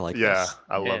far. I like Yeah, this.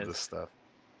 I It love is. this stuff.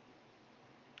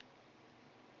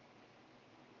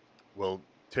 Will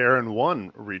Terran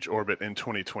 1 reach orbit in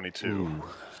 2022? Ooh.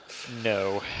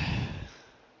 No.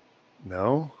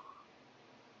 No?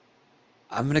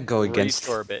 I'm gonna go against. Reach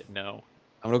orbit. No.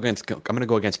 I'm gonna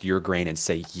go against your grain and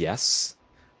say yes,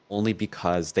 only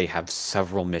because they have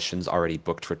several missions already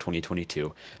booked for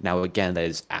 2022. Now, again, that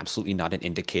is absolutely not an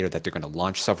indicator that they're going to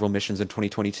launch several missions in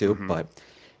 2022, but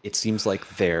it seems like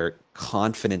they're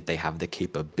confident they have the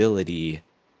capability,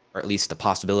 or at least the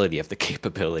possibility of the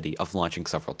capability of launching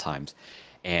several times.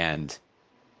 And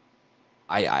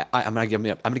I'm gonna give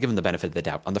them the benefit of the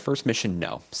doubt. On the first mission,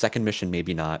 no. Second mission,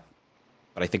 maybe not.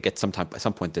 But I think at some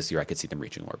point this year, I could see them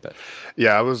reaching orbit.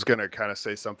 Yeah, I was going to kind of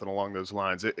say something along those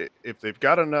lines. If they've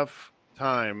got enough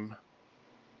time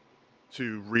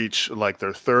to reach like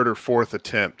their third or fourth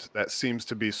attempt, that seems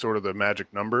to be sort of the magic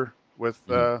number with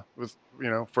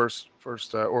first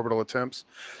orbital attempts.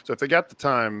 So if they got the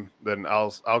time, then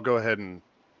I'll go ahead and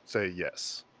say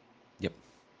yes. Yep.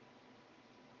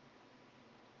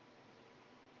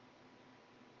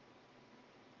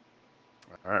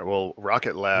 All right. Well,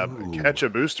 Rocket Lab Ooh. catch a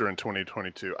booster in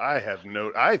 2022.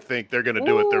 I think they're going to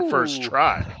do it their first Ooh.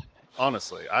 try.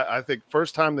 Honestly, I think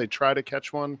first time they try to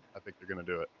catch one, I think they're going to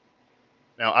do it.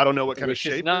 Now, I don't know what kind of Which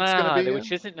is shape it's going to be in.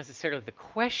 which isn't necessarily the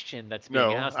question that's being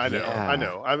No, asked. I know, here. I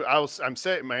know. I'm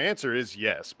saying my answer is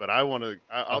yes, but I'll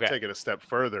Okay. take it a step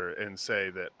further and say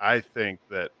that I think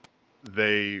that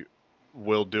they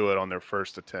will do it on their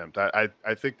first attempt. I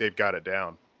think they've got it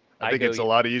down. I think it's a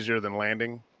lot easier than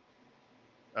landing.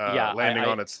 Yeah, landing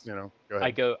on its, go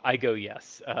ahead. I go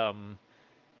yes.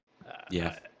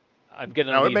 Yeah. I'm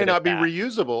gonna. Now it leave may at not be that.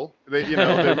 reusable.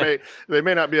 They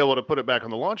may not be able to put it back on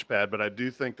the launch pad, but I do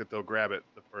think that they'll grab it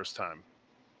the first time.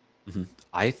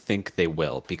 I think they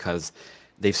will, because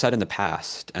they've said in the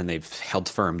past, and they've held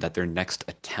firm, that their next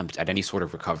attempt at any sort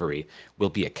of recovery will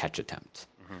be a catch attempt.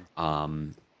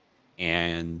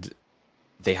 And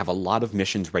they have a lot of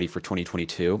missions ready for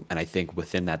 2022, and I think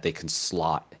within that they can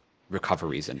slot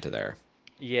recoveries into there.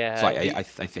 Yeah. So I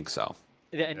think so.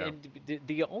 And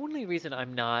the only reason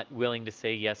I'm not willing to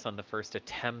say yes on the first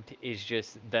attempt is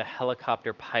just the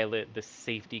helicopter pilot, the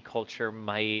safety culture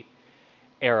might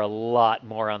err a lot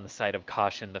more on the side of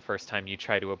caution the first time you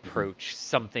try to approach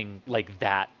something like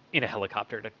that in a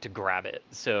helicopter to grab it.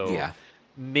 So Yeah.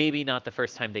 maybe not the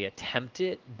first time they attempt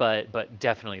it, but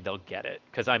definitely they'll get it.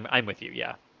 Because I'm with you.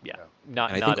 Yeah.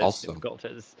 Not And I think as also- difficult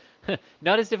as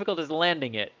not as difficult as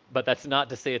landing it, but that's not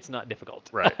to say it's not difficult.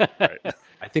 Right.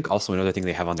 I think also another thing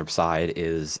they have on their side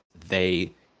is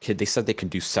they said they can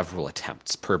do several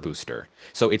attempts per booster.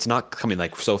 So it's not coming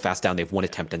like so fast down. They have one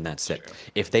attempt and that's it.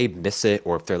 If they miss it,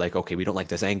 or if they're like, okay, we don't like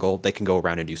this angle, they can go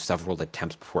around and do several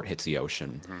attempts before it hits the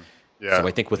ocean. Yeah. So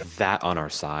I think with that on our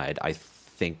side, I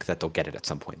think that they'll get it at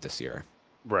some point this year.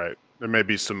 Right. There may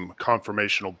be some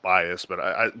conformational bias, but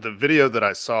the video that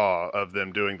I saw of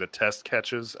them doing the test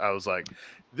catches, I was like,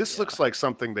 this looks like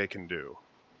something they can do.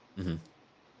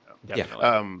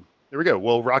 Definitely. Here we go.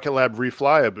 Will Rocket Lab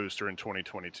refly a booster in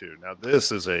 2022? Now,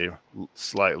 this is a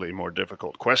slightly more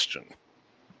difficult question.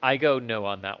 I go no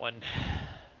on that one.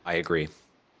 I agree.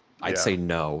 I'd Yeah. say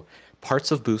no.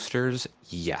 Parts of boosters,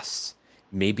 yes.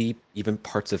 Maybe even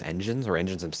parts of engines or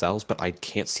engines themselves, but I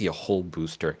can't see a whole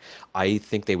booster. I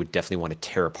think they would definitely want to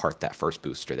tear apart that first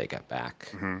booster they get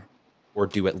back. or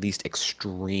do at least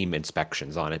extreme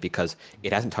inspections on it because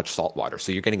it hasn't touched salt water.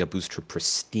 So you're getting a booster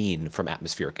pristine from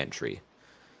atmospheric entry.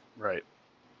 Right.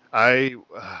 Man,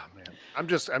 I'm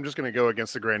just going to go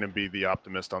against the grain and be the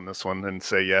optimist on this one and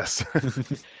say yes.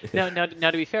 Now,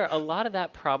 to be fair, a lot of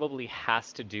that probably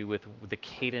has to do with the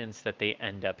cadence that they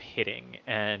end up hitting,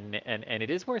 and it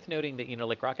is worth noting that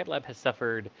like Rocket Lab did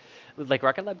suffer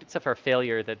a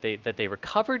failure that they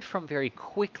recovered from very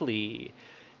quickly,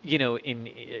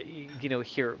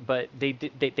 here, but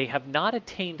they have not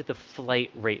attained the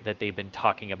flight rate that they've been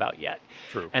talking about yet.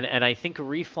 True. And I think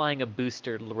reflying a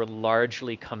booster will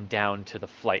largely come down to the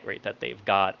flight rate that they've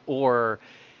got, or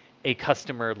a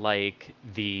customer like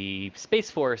the Space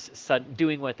Force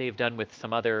doing what they've done with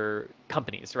some other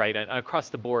companies, right? And across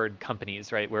the board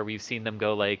companies, right? Where we've seen them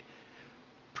go like,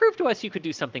 prove to us you could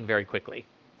do something very quickly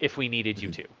if we needed you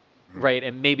to, right?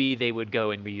 And maybe they would go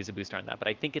and reuse a booster on that. But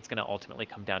I think it's going to ultimately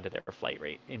come down to their flight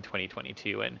rate in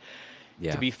 2022. And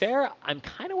to be fair, I'm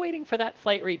kind of waiting for that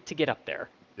flight rate to get up there.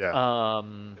 Yeah.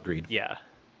 Agreed. Yeah.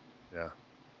 Yeah.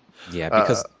 Yeah,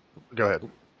 because go ahead.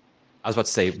 I was about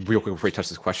to say, real quick before you touch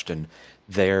this question,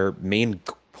 their main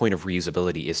point of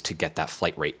reusability is to get that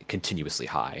flight rate continuously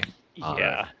high.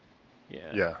 Yeah.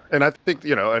 Yeah. And I think,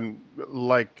 and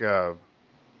like, well,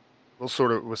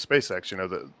 sort of with SpaceX,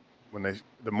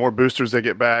 the more boosters they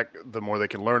get back, the more they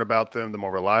can learn about them, the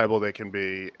more reliable they can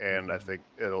be. And I think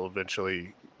it'll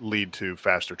eventually lead to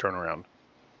faster turnaround.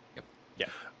 Yep. Yeah.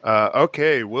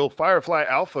 Okay. Will Firefly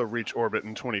Alpha reach orbit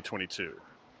in 2022?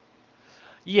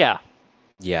 Yeah.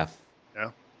 Yeah.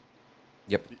 Yeah.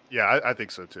 Yep. Yeah, I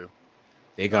think so too.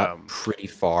 They got pretty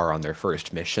far on their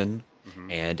first mission,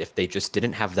 and if they just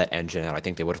didn't have that engine out, I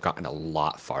think they would have gotten a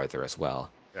lot farther as well.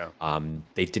 Yeah.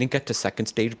 They didn't get to second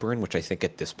stage burn, which I think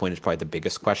at this point is probably the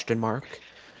biggest question mark.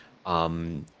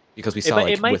 Because we saw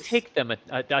it might take them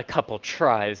a couple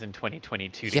tries in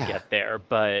 2022 to get there,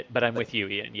 but I'm with you,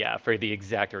 Ian. Yeah, for the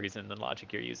exact reason and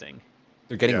logic you're using.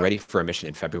 They're getting ready for a mission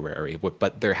in February,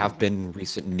 but there have been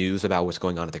recent news about what's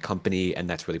going on at the company, and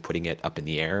that's really putting it up in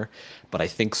the air. But I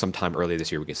think sometime earlier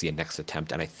this year we can see a next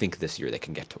attempt, and I think this year they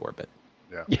can get to orbit.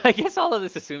 Yeah, I guess all of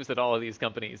this assumes that all of these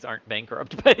companies aren't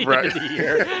bankrupt by the end of the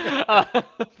year.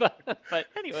 But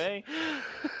anyway.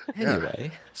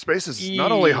 Anyway. Space is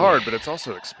not only hard, but it's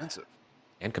also expensive.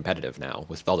 And competitive now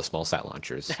with all the small sat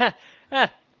launchers. Yeah.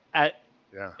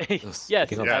 Yes.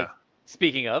 Yeah.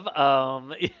 Speaking of,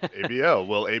 ABL.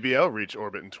 Will ABL reach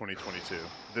orbit in 2022?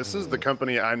 This is the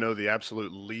company I know the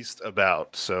absolute least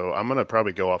about, so I'm gonna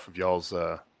probably go off of y'all's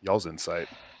insight.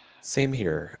 Same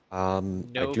here. I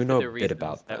do know a bit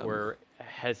about that them. we're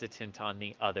hesitant on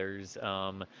the others.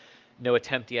 No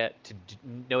attempt yet,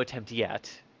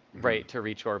 right, to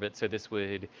reach orbit. So this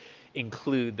would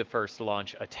include the first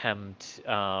launch attempt.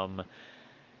 When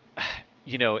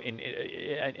you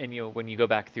go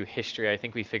back through history, I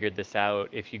think we figured this out.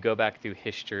 If you go back through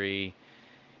history,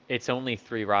 it's only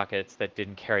 3 rockets that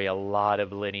didn't carry a lot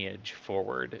of lineage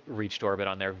forward reached orbit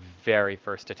on their very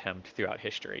first attempt throughout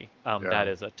history. That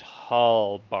is a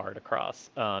tall bar to cross.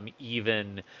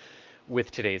 Even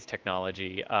with today's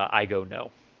technology, I go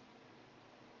no.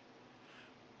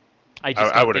 I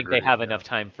just don't think they have enough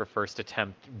time for first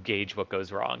attempt, gauge what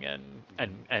goes wrong,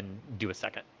 and do a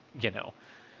second.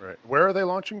 Right. Where are they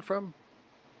launching from?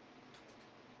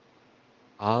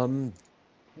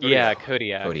 Yeah,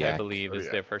 Kodiak, I believe, is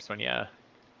their first one. Yeah.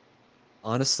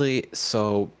 Honestly,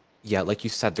 so yeah, like you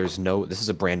said, this is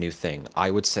a brand new thing. I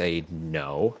would say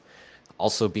no.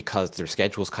 Also because their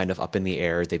schedule's kind of up in the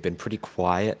air. They've been pretty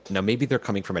quiet. Now, maybe they're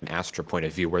coming from an Astra point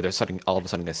of view where they're all of a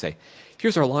sudden going to say,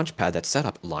 here's our launch pad that's set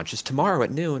up. Launches tomorrow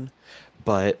at noon.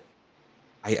 But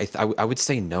I would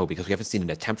say no because we haven't seen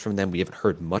an attempt from them. We haven't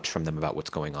heard much from them about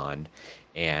what's going on.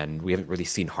 And we haven't really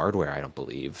seen hardware, I don't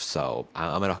believe. So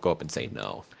I'm going to go up and say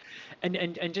no.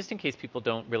 And just in case people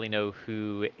don't really know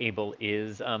who Able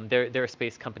is, they're a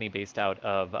space company based out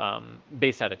of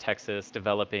Texas,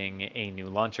 developing a new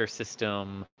launcher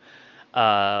system,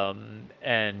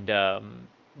 and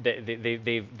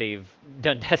they've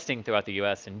done testing throughout the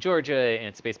U.S. and Georgia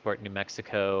and Spaceport, New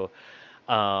Mexico.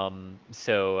 Their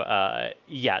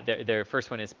first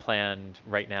one is planned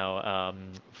right now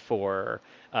for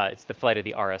it's the flight of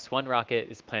the RS-1 rocket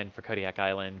is planned for Kodiak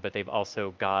Island, but they've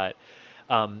also got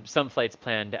some flights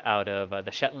planned out of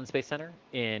the Shetland Space Center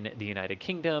in the United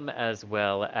Kingdom, as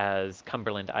well as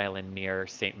Cumberland Island near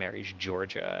St. Mary's,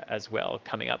 Georgia, as well,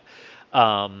 coming up.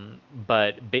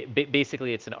 But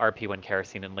basically, it's an RP-1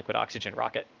 kerosene and liquid oxygen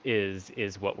rocket is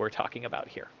what we're talking about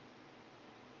here.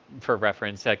 For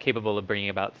reference, capable of bringing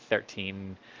about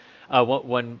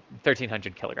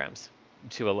 1,300 kilograms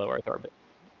to a low Earth orbit.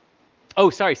 Oh,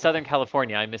 sorry, Southern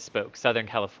California. I misspoke. Southern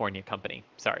California Company.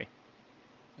 Sorry.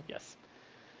 Yes.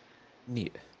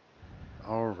 Neat.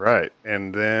 All right,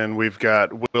 and then we've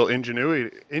got, will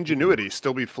Ingenuity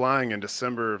still be flying in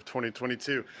December of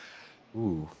 2022?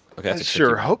 Ooh. Okay, I that's a tricky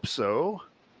sure one. hope so.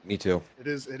 Me too. It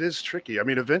is tricky. I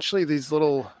mean, eventually these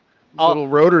little I'll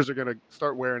rotors are going to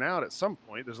start wearing out at some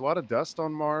point. There's a lot of dust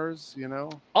on Mars, you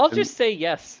know. I'll And just say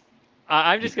yes.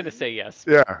 I'm just gonna say yes.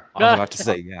 yeah, I was about to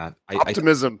say, yeah.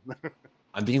 optimism.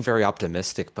 I'm being very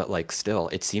optimistic, but like still,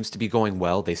 it seems to be going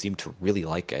well. They seem to really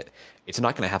like it. It's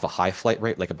not going to have a high flight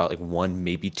rate, like about like one,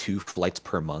 maybe two flights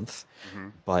per month.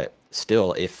 Mhm. But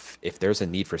still, if there's a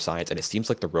need for science, and it seems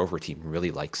like the rover team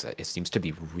really likes it, it seems to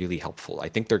be really helpful. I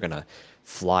think they're gonna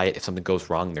fly it. If something goes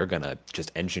wrong, they're gonna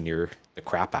just engineer the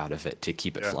crap out of it to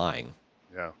keep it Yeah. flying.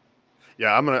 Yeah,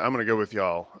 yeah. I'm gonna go with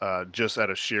y'all. Just out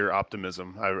of sheer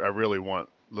optimism, I really want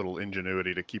little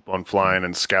Ingenuity to keep on flying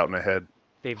and scouting ahead.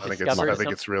 They've I discovered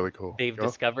think it's really cool. they've Go.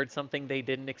 discovered something they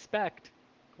didn't expect.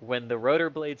 When the rotor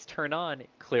blades turn on, it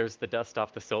clears the dust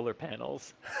off the solar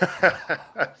panels.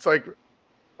 It's like,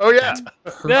 oh yeah,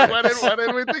 Perfect. why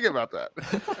didn't we think about that?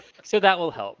 So that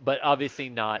will help, but obviously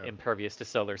not Yeah. impervious to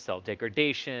solar cell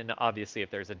degradation. Obviously,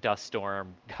 if there's a dust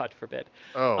storm, God forbid,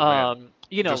 Oh man,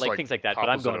 you know, just like things like that. But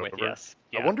I'm topples it going with over. yes.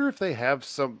 I Yeah, wonder if they have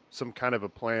some kind of a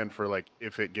plan for like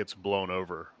if it gets blown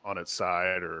over on its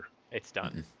side or it's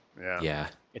done. yeah. Yeah.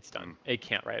 It's done. It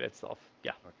can't right itself.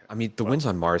 Yeah, Okay. I mean, the Well, winds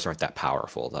on Mars aren't that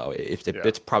powerful, though. If it, Yeah.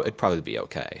 it'd probably be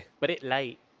okay. but it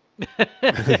light.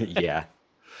 Yeah.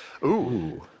 Ooh,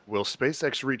 Ooh. will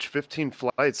SpaceX reach 15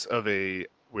 flights of a?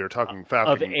 We were talking of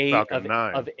Falcon a Falcon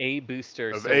 9 of a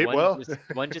booster. of So 8. one Well,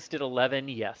 one just did 11.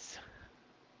 Yes.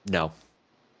 No.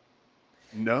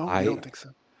 no, you don't think so?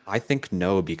 I think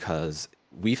no, because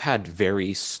we've had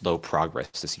very slow progress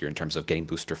this year in terms of getting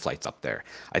booster flights up there.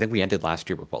 I think we ended last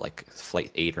year with what, like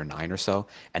flight 8 or 9 or so,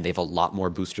 and they have a lot more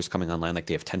boosters coming online. Like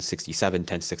they have 1067,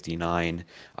 1069,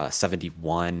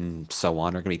 71, so on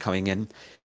are going to be coming in.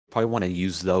 Probably want to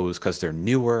use those because they're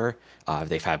newer.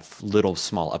 They've had little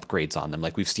small upgrades on them.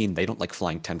 Like we've seen, they don't like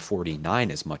flying 1049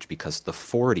 as much because the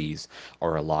 40s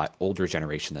are a lot older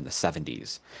generation than the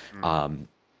 70s.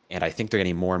 And I think they're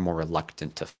getting more and more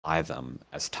reluctant to fly them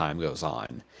as time goes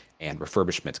on and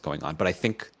refurbishment's going on. But I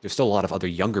think there's still a lot of other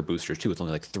younger boosters too. It's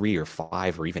only like 3 or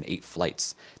 5 or even 8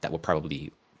 flights that will probably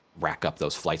rack up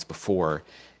those flights before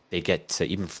they get to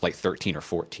even flight 13 or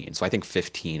 14. So I think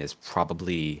 15 is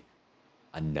probably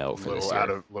a no for this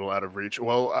year. Little out of reach.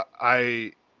 Well,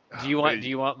 I Do you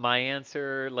want my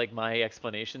answer, like my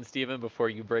explanation, Stephen, before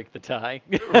you break the tie?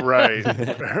 right.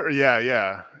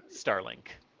 yeah. Starlink.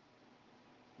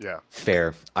 Yeah.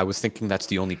 Fair. I was thinking that's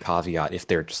the only caveat. If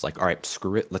they're just like, all right,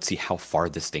 screw it, let's see how far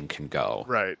this thing can go.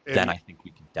 Right. Then And I think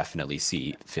we can definitely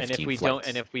see 15 And if we flights.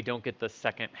 if we don't get the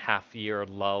second half year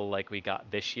lull like we got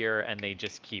this year, and they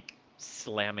just keep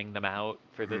slamming them out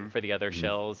for the other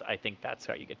shells, I think that's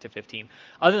how you get to 15.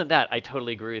 Other than that, I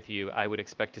totally agree with you. I would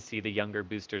expect to see the younger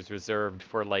boosters reserved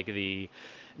for like the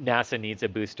NASA needs a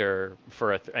booster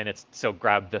for and it's so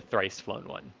grab the thrice flown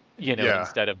one, you know, Yeah.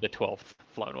 instead of the 12th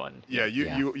flown one. yeah,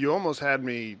 Yeah. you almost had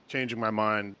me changing my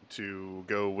mind to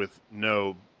go with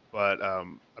no, but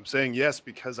I'm saying yes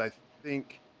because I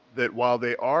think that while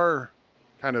they are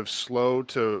kind of slow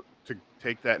to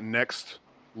take that next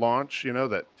launch, you know,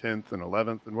 that 10th and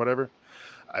 11th and whatever,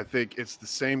 I think it's the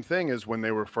same thing as when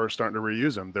they were first starting to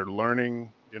reuse them. They're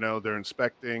learning, you know, they're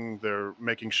inspecting, they're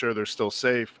making sure they're still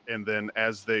safe, and then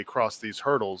as they cross these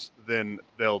hurdles, then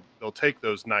they'll take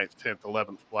those 9th, 10th,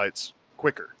 11th flights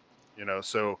quicker, you know.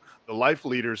 So the life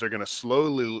leaders are going to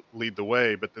slowly lead the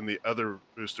way, but then the other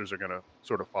boosters are going to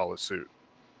sort of follow suit.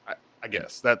 I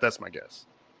guess that's my guess.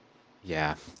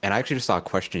 Yeah, and I actually just saw a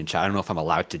question in chat. I don't know if I'm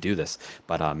allowed to do this,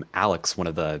 but Alex, one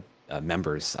of the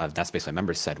members of that spaceflight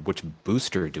members, said, "Which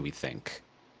booster do we think?"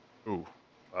 Ooh,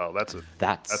 oh, that's a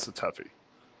That's toughie.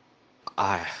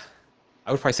 I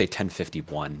would probably say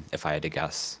 1051 if I had to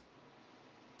guess.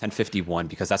 1051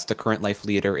 because that's the current life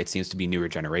leader. It seems to be newer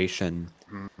generation.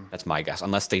 Mhm. That's my guess,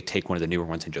 unless they take one of the newer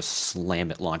ones and just slam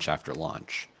it launch after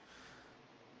launch.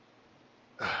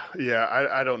 Yeah,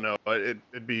 I don't know.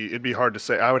 It'd be hard to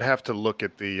say. I would have to look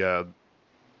at the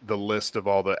list of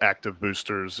all the active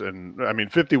boosters, and I mean,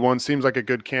 51 seems like a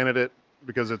good candidate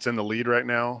because it's in the lead right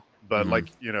now. But Mhm. like,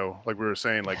 you know, like we were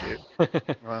saying, like it.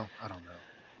 Well, I don't know.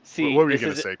 See, What were you this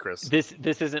gonna is say, Chris?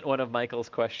 this isn't one of Michael's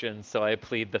questions, so I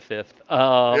plead the fifth.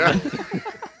 Yeah.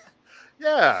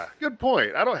 Yeah, good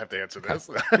point. I don't have to answer this.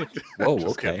 Whoa,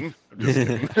 Just okay. kidding. I'm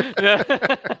just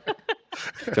kidding.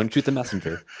 Don't shoot the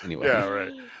messenger. Anyway. Yeah,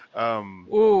 right.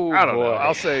 Ooh, I don't know. boy.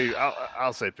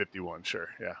 I'll say 51. Sure.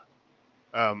 Yeah.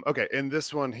 Okay, in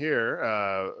this one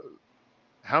here,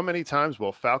 how many times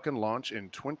will Falcon launch in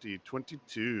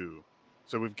 2022?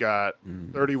 So we've got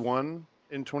 31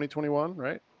 in 2021,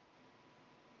 right?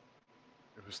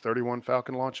 It was 31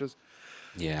 Falcon launches.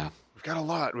 Yeah. We've got a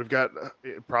lot. We've got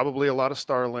probably a lot of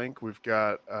Starlink. We've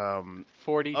got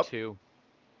 42.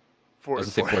 I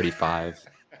was gonna say 45.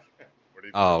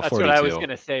 42. Oh, That's what I was 42.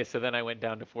 gonna say. So then I went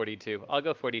down to 42. I'll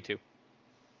go 42.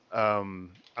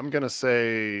 I'm gonna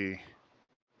say,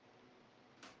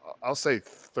 I'll say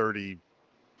 30,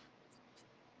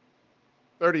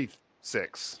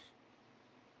 36.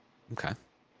 Okay.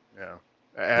 Yeah.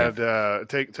 Add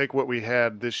take what we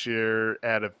had this year,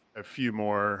 add a few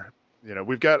more. You know,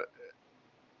 we've got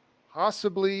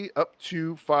possibly up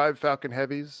to 5 Falcon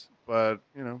Heavies, but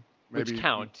you know, maybe Which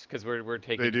count because we're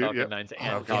they taking do. Falcon Yep. 9s Oh, and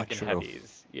yeah, Falcon true.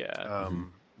 Heavies. Yeah.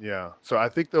 Yeah. So I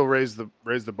think they'll raise the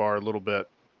bar a little bit.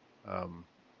 I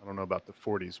don't know about the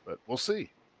 40s, but we'll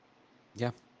see.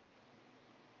 Yeah.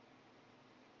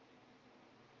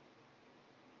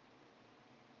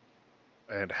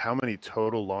 And how many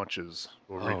total launches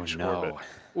will reach orbit?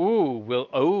 Ooh,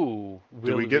 we'll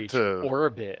we get reach to-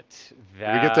 orbit. Do we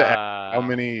get to add how That.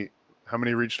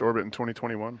 many reached orbit in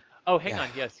 2021? Oh, hang Yeah. on.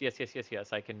 Yes.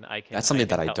 I can. That's something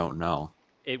that I tell. don't know.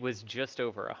 It was just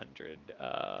over 100.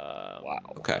 Wow.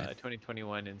 Okay.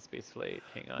 2021 in spaceflight.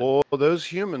 Hang on. Well, those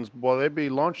humans, boy, they be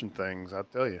launching things, I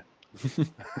tell you.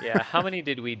 Yeah, how many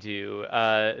did we do?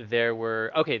 There were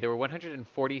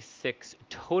 146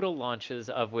 total launches,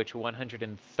 of which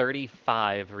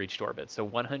 135 reached orbit. So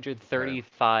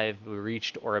 135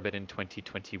 reached orbit in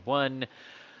 2021.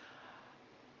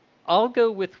 I'll go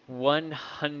with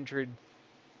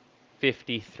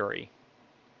 153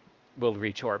 will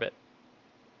reach orbit.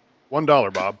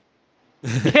 $1, Bob.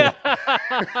 Yeah.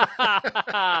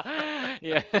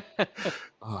 Yeah.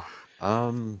 Oh,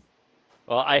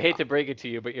 Well, I hate to break it to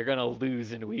you, but you're gonna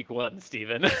lose in week 1,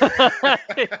 Steven.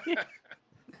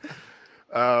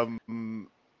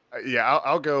 Yeah,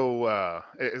 I'll go.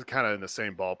 It's kind of in the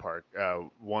same ballpark.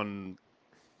 I'll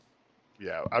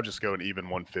just go an even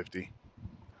 150.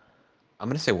 I'm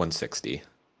gonna say 160.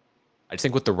 I just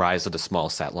think with the rise of the small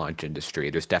sat launch industry,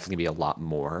 there's definitely be a lot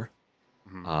more.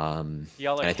 Y'all and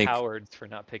are I think, cowards for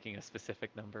not picking a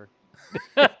specific number.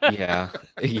 yeah,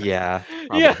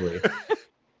 probably.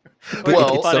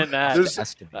 Well, it's fun so in that. hard to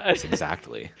estimate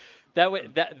exactly. That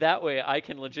way I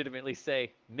can legitimately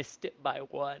say missed it by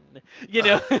 1. You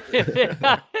know. Hey, if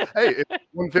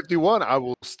 151, I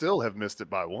will still have missed it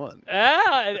by 1.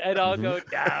 And I'll go,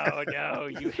 no,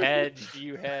 you hedged,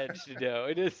 no,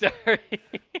 it is sorry.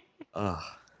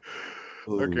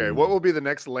 Okay, what will be the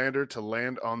next lander to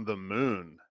land on the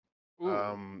moon?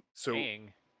 Ooh, So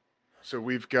dang.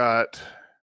 we've got,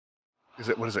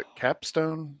 what is it?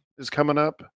 Capstone is coming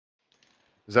up.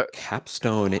 Is that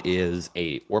Capstone is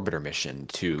a orbiter mission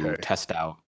to test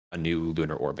out a new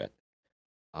lunar orbit.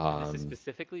 This is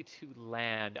specifically to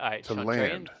land. All right, to Chandrayaan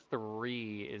land.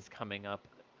 3 is coming up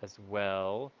as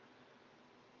well.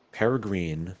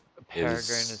 Peregrine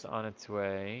is on its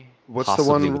way. What's the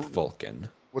possibly one with Vulcan?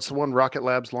 What's the one Rocket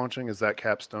Lab's launching? Is that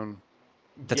Capstone?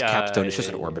 That's Capstone. It's just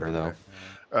an orbiter,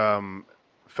 though.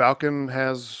 Falcon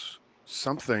has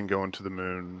something going to the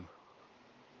moon,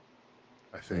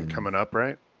 I think, coming up,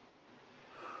 right?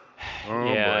 Oh,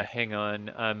 yeah, boy. hang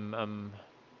on.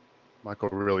 Michael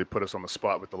really put us on the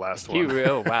spot with the last one. You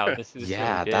real wow, this is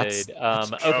yeah, so that's good.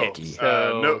 okay.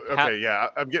 So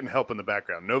I'm getting help in the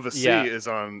background. Nova C is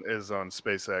on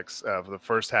SpaceX for the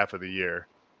first half of the year.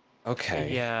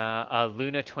 Okay. Yeah,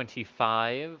 Luna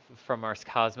 25 from Mars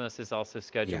Cosmos is also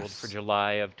scheduled for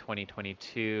July of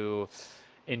 2022.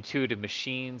 Intuitive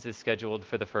Machines is scheduled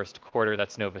for the first quarter.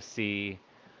 That's Nova C.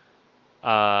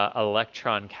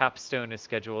 Electron Capstone is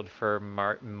scheduled for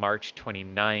March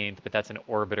 29th, but that's an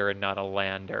orbiter and not a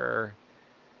lander.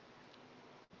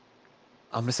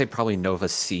 I'm gonna say probably Nova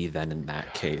C then in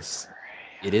that case.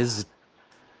 It is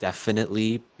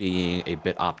definitely being a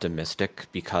bit optimistic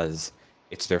because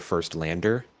it's their first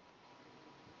lander,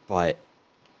 but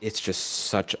it's just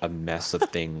such a mess of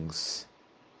things.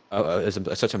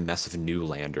 It's such a mess of new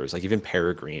landers. Like even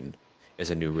Peregrine is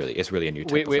really a new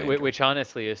type of lander. Which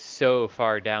honestly is so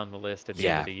far down the list at the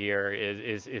end of the year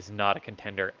is not a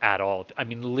contender at all. I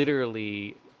mean,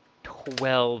 literally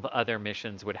 12 other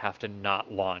missions would have to not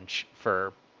launch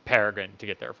for Peregrine to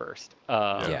get there first.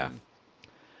 I'll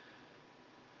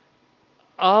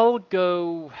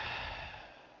go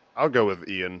with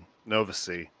Ian. Nova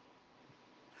C.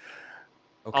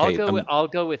 Okay. I'll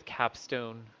go with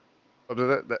Capstone. Oh,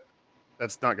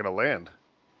 that's not going to land.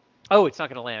 Oh, it's not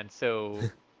going to land. So,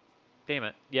 damn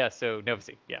it. Yeah. So Nova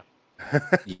C. Yeah.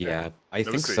 Yeah, I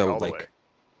Nova think C, so. all the Like way.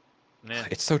 Yeah.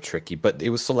 It's so tricky, but it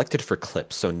was selected for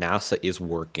CLIPS, so NASA is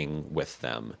working with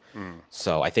them.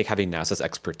 So I think having NASA's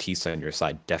expertise on your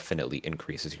side definitely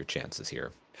increases your chances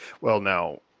here. Well,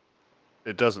 now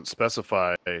it doesn't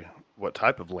specify what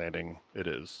type of landing it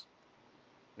is.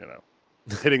 You know,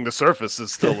 hitting the surface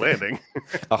is still landing.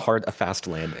 A fast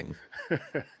landing.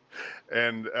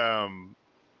 And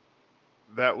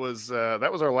that was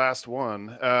our last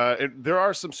one. There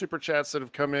are some super chats that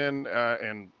have come in,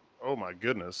 and oh my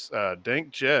goodness,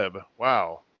 Dank Jeb,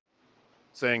 wow,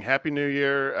 saying Happy New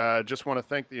Year. Just want to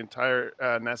thank the entire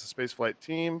NASA spaceflight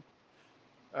team.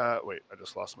 Wait, I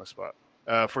just lost my spot.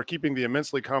 For keeping the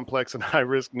immensely complex and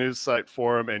high-risk news site,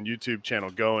 forum, and YouTube channel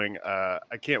going.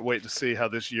 I can't wait to see how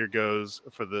this year goes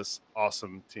for this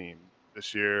awesome team.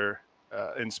 This year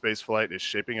in spaceflight is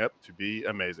shaping up to be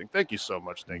amazing. Thank you so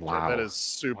much, Dank Jeb. That is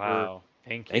super. Wow.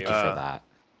 Thank you. Thank you for that.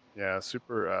 Yeah,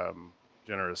 super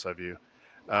generous of you.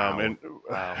 Wow. And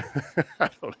Wow. I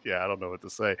don't know what to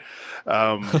say.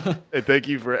 And thank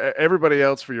you for everybody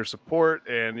else for your support.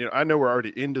 And I know we're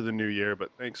already into the new year, but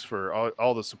thanks for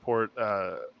all the support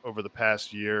over the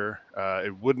past year.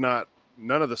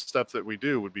 None of the stuff that we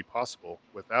do would be possible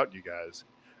without you guys.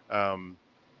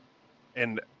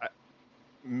 And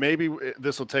maybe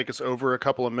this will take us over a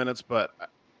couple of minutes, but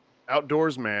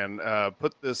Outdoors Man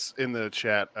put this in the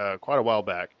chat quite a while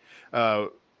back.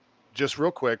 Just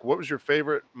real quick, what was your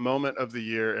favorite moment of the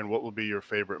year, and what will be your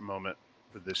favorite moment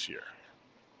for this year?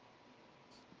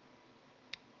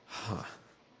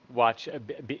 Watch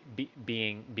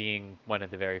being one of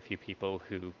the very few people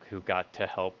who got to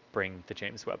help bring the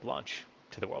James Webb launch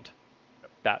to the world.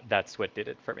 That's what did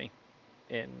it for me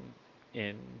in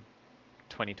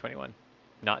 2021.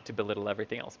 Not to belittle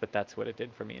everything else, but that's what it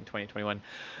did for me in 2021.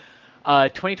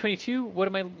 2022, what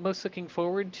am I most looking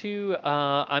forward to?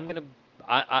 I'm gonna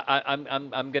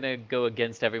go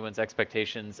against everyone's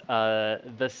expectations.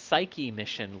 The Psyche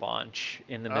mission launch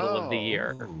in the middle of the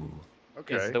year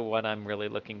is the one I'm really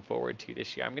looking forward to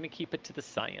this year. I'm gonna keep it to the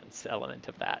science element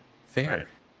of that. Fair.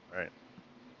 Right.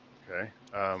 Okay.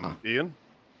 Ian?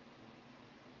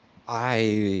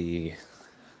 I'm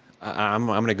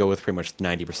gonna go with pretty much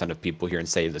 90% of people here and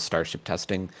say the Starship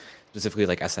testing, specifically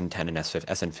like SN10 and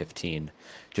SN15.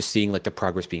 Just seeing like the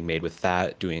progress being made with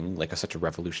that, doing like such a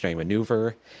revolutionary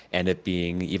maneuver, and it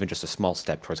being even just a small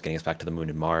step towards getting us back to the moon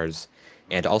and Mars,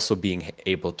 and also being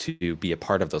able to be a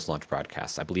part of those launch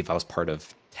broadcasts. I believe I was part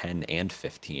of 10 and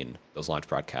 15, those launch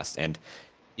broadcasts, and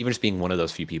even just being one of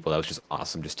those few people, that was just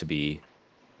awesome just to be,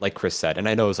 like Chris said, and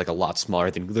I know it was like a lot smaller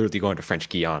than literally going to French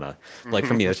Guiana. Like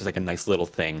for me, that's just like a nice little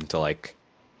thing to like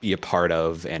be a part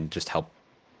of and just help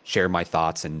share my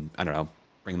thoughts and I don't know,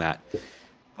 bring that.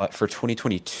 But for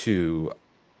 2022,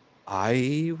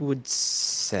 I would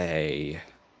say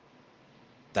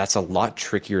that's a lot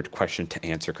trickier question to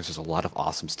answer because there's a lot of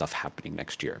awesome stuff happening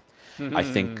next year. I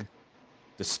think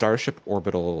the Starship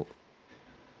orbital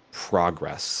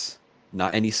progress,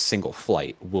 not any single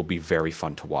flight, will be very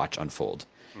fun to watch unfold.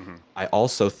 I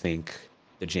also think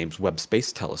the James Webb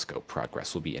Space Telescope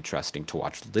progress will be interesting to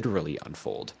watch literally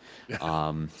unfold. Nice.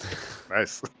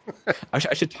 Mm-hmm.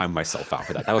 I should time myself out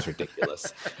for that. That was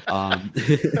ridiculous.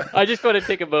 I just want to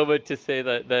take a moment to say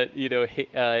that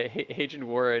Hagen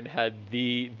Warren had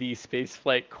the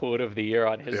spaceflight quote of the year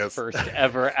on his first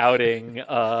ever outing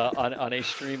on a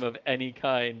stream of any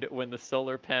kind when the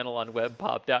solar panel on Webb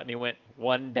popped out and he went,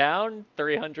 1 down,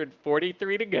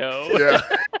 343 to go. Yeah.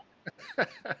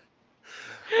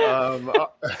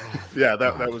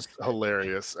 That was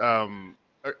hilarious.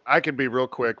 I can be real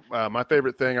quick. My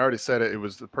favorite thing, I already said it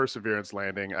was the Perseverance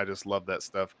landing. I just love that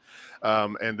stuff.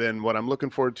 And then what I'm looking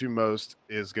forward to most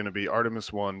is going to be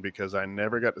Artemis 1 because I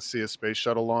never got to see a space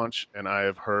shuttle launch, and I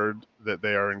have heard that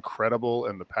they are incredible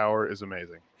and the power is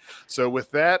amazing. So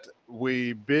with that,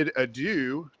 we bid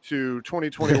adieu to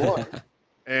 2021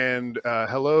 and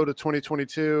hello to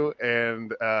 2022.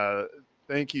 And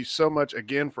thank you so much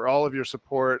again for all of your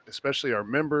support, especially our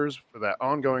members for that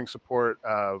ongoing support.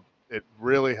 It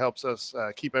really helps us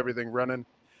keep everything running,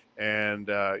 and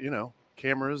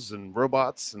cameras and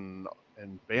robots and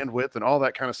bandwidth and all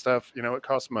that kind of stuff. It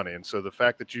costs money, and so the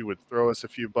fact that you would throw us a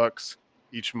few bucks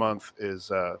each month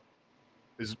is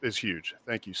huge.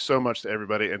 Thank you so much to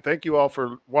everybody, and thank you all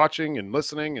for watching and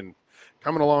listening and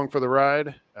coming along for the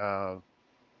ride.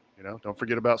 Don't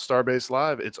forget about Starbase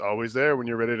Live. It's always there when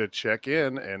you're ready to check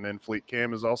in. And then Fleet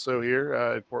Cam is also here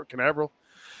at Port Canaveral.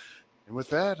 And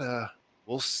with that,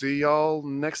 we'll see y'all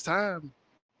next time.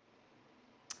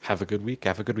 Have a good week.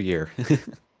 Have a good year.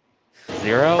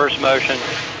 0. First motion.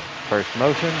 First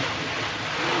motion.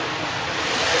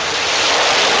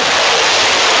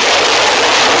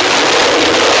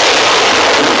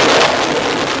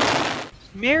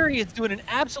 Mary is doing an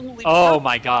absolutely Oh perfect,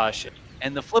 my gosh.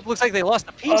 and the flip looks like they lost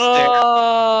a piece Oh. there.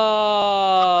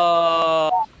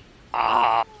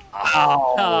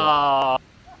 Oh.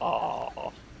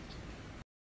 Oh.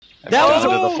 That was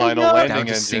down to the final no. landing Down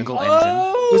to engine. single engine.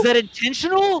 Was that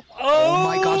intentional? Oh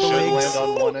my God, the Should legs. land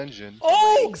on one engine.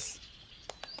 Oh!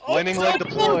 Landing leg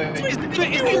deployed. Is it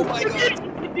gonna, Oh my God! You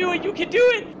can do it! You can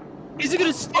do it! is it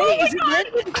gonna stay? Oh my Is it God!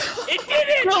 landed? It did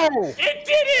it! No! It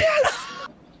did it!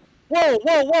 Whoa,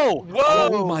 whoa, whoa! Whoa!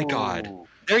 Oh my God.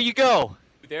 There you go.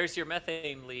 There's your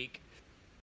methane leak.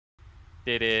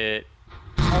 Did it?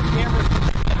 Our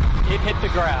camera, It hit the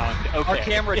ground. Okay. our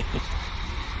camera,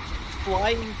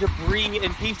 flying debris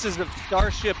and pieces of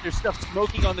Starship. There's stuff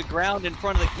smoking on the ground in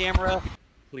front of the camera.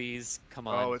 Please, come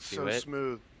on. Oh, it's do so it.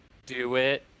 smooth. Do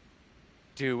it.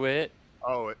 Do it.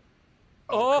 Oh,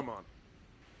 Oh. come on.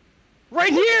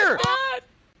 Right here!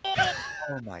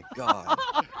 Oh my god.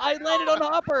 I landed on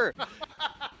Hopper.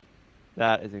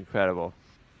 That is incredible.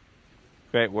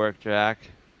 Great work, Jack.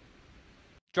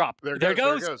 Drop. There it There it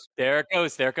goes, goes. There it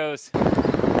goes. There it goes.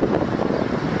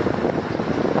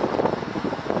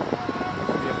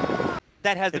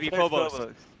 That has to be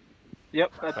Phobos.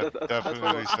 Yep, That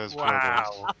definitely says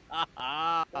Wow.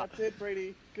 That's it,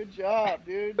 Brady. Good job,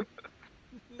 dude.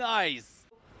 Nice.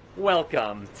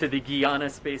 Welcome to the Guyana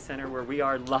Space Center, where we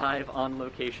are live on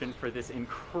location for this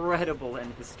incredible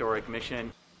and historic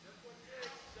mission.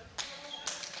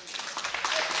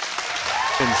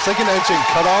 In second engine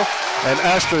cutoff, and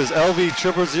Astra's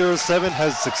LV0007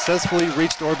 has successfully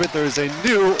reached orbit. There is a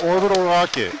new orbital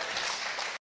rocket.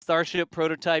 Starship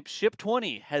prototype Ship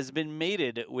 20 has been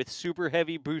mated with Super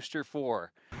Heavy Booster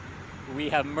 4. We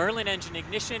have Merlin engine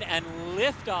ignition and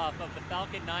liftoff of the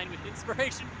Falcon 9 with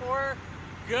Inspiration 4.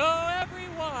 Go,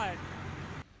 everyone!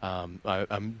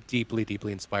 I'm deeply,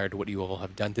 deeply inspired to what you all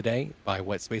have done today by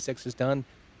what SpaceX has done.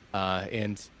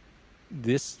 And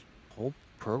this whole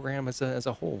program as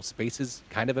a whole, space is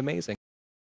kind of amazing.